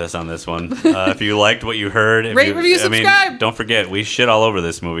sticking with us on this one. If you liked what you heard, rate, review, subscribe. Don't forget, we shit all over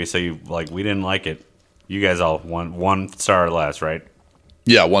this movie, so we didn't like it. You guys all one star or less, right?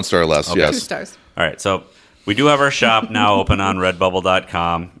 Yeah, 1 star or less. Okay. Yes. 2 stars. All right, so we do have our shop now open on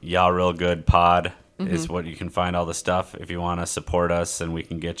redbubble.com. Y'all real good pod. is what you can find all the stuff if you want to support us, and we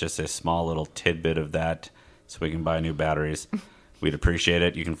can get just a small little tidbit of that so we can buy new batteries. We'd appreciate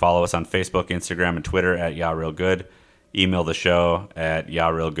it. You can follow us on Facebook, Instagram, and Twitter at YaRealGood. Email the show at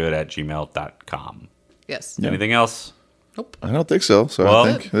yarealgood@gmail.com. Yes. Anything else? Nope. I don't think so. So Well,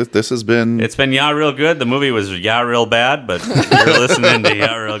 I think this has been... It's been Ya Real Good. The movie was Ya Real Bad, but you're listening to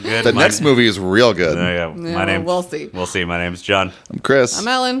Ya Real Good. The next movie is real good. There you go. Yeah, My name. we'll see. We'll see. My name's John. I'm Chris. I'm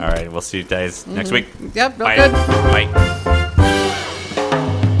Ellen. All right. We'll see you guys next week. Yep, real Bye. good. Bye.